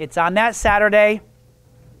Day. It's on that Saturday.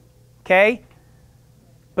 Okay?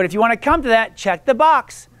 But if you want to come to that, check the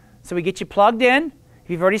box. So we get you plugged in. If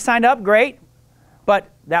you've already signed up, great. But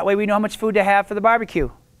that way we know how much food to have for the barbecue.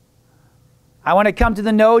 I want to come to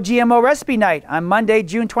the No GMO Recipe Night on Monday,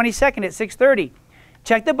 June 22nd at 6:30.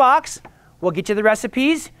 Check the box. We'll get you the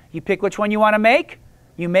recipes. You pick which one you want to make.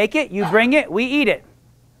 You make it. You bring it. We eat it.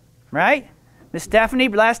 Right? Miss Stephanie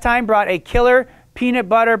last time brought a killer peanut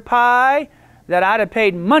butter pie that I'd have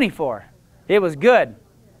paid money for. It was good.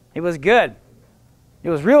 It was good. It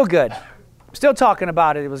was real good. I'm still talking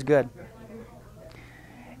about it. It was good.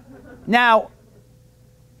 Now,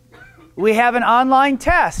 we have an online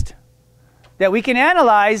test that we can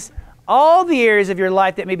analyze all the areas of your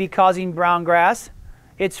life that may be causing brown grass.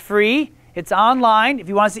 It's free. It's online. If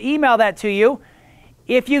you want us to email that to you.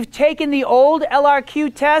 If you've taken the old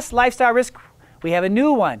LRQ test, Lifestyle Risk, we have a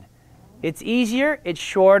new one. It's easier, it's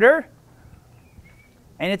shorter,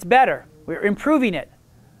 and it's better. We're improving it.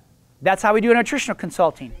 That's how we do nutritional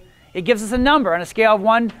consulting. It gives us a number on a scale of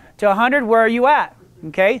 1 to 100. Where are you at?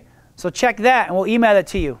 Okay? So check that, and we'll email it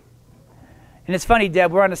to you. And it's funny,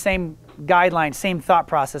 Deb, we're on the same guideline, same thought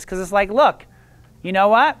process, because it's like, look, you know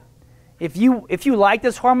what? If you like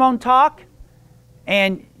this hormone talk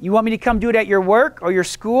and you want me to come do it at your work or your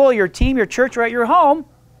school, your team, your church, or at your home,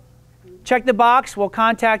 check the box. We'll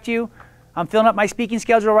contact you. I'm filling up my speaking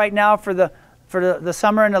schedule right now for the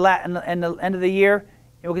summer and the end of the year,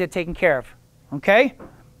 and we'll get it taken care of. Okay?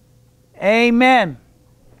 Amen.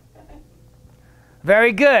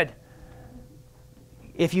 Very good.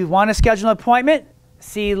 If you want to schedule an appointment,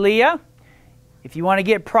 see Leah. If you want to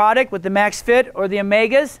get product with the Max Fit or the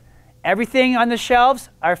Omegas, everything on the shelves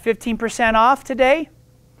are 15% off today.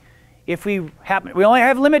 If we only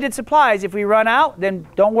have limited supplies. If we run out, then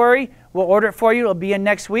don't worry. We'll order it for you. It'll be in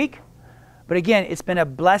next week. But again, it's been a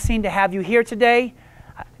blessing to have you here today.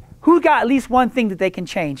 Who got at least one thing that they can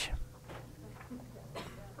change?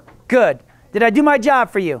 Good. Did I do my job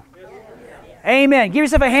for you? Amen. Give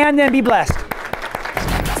yourself a hand and be blessed.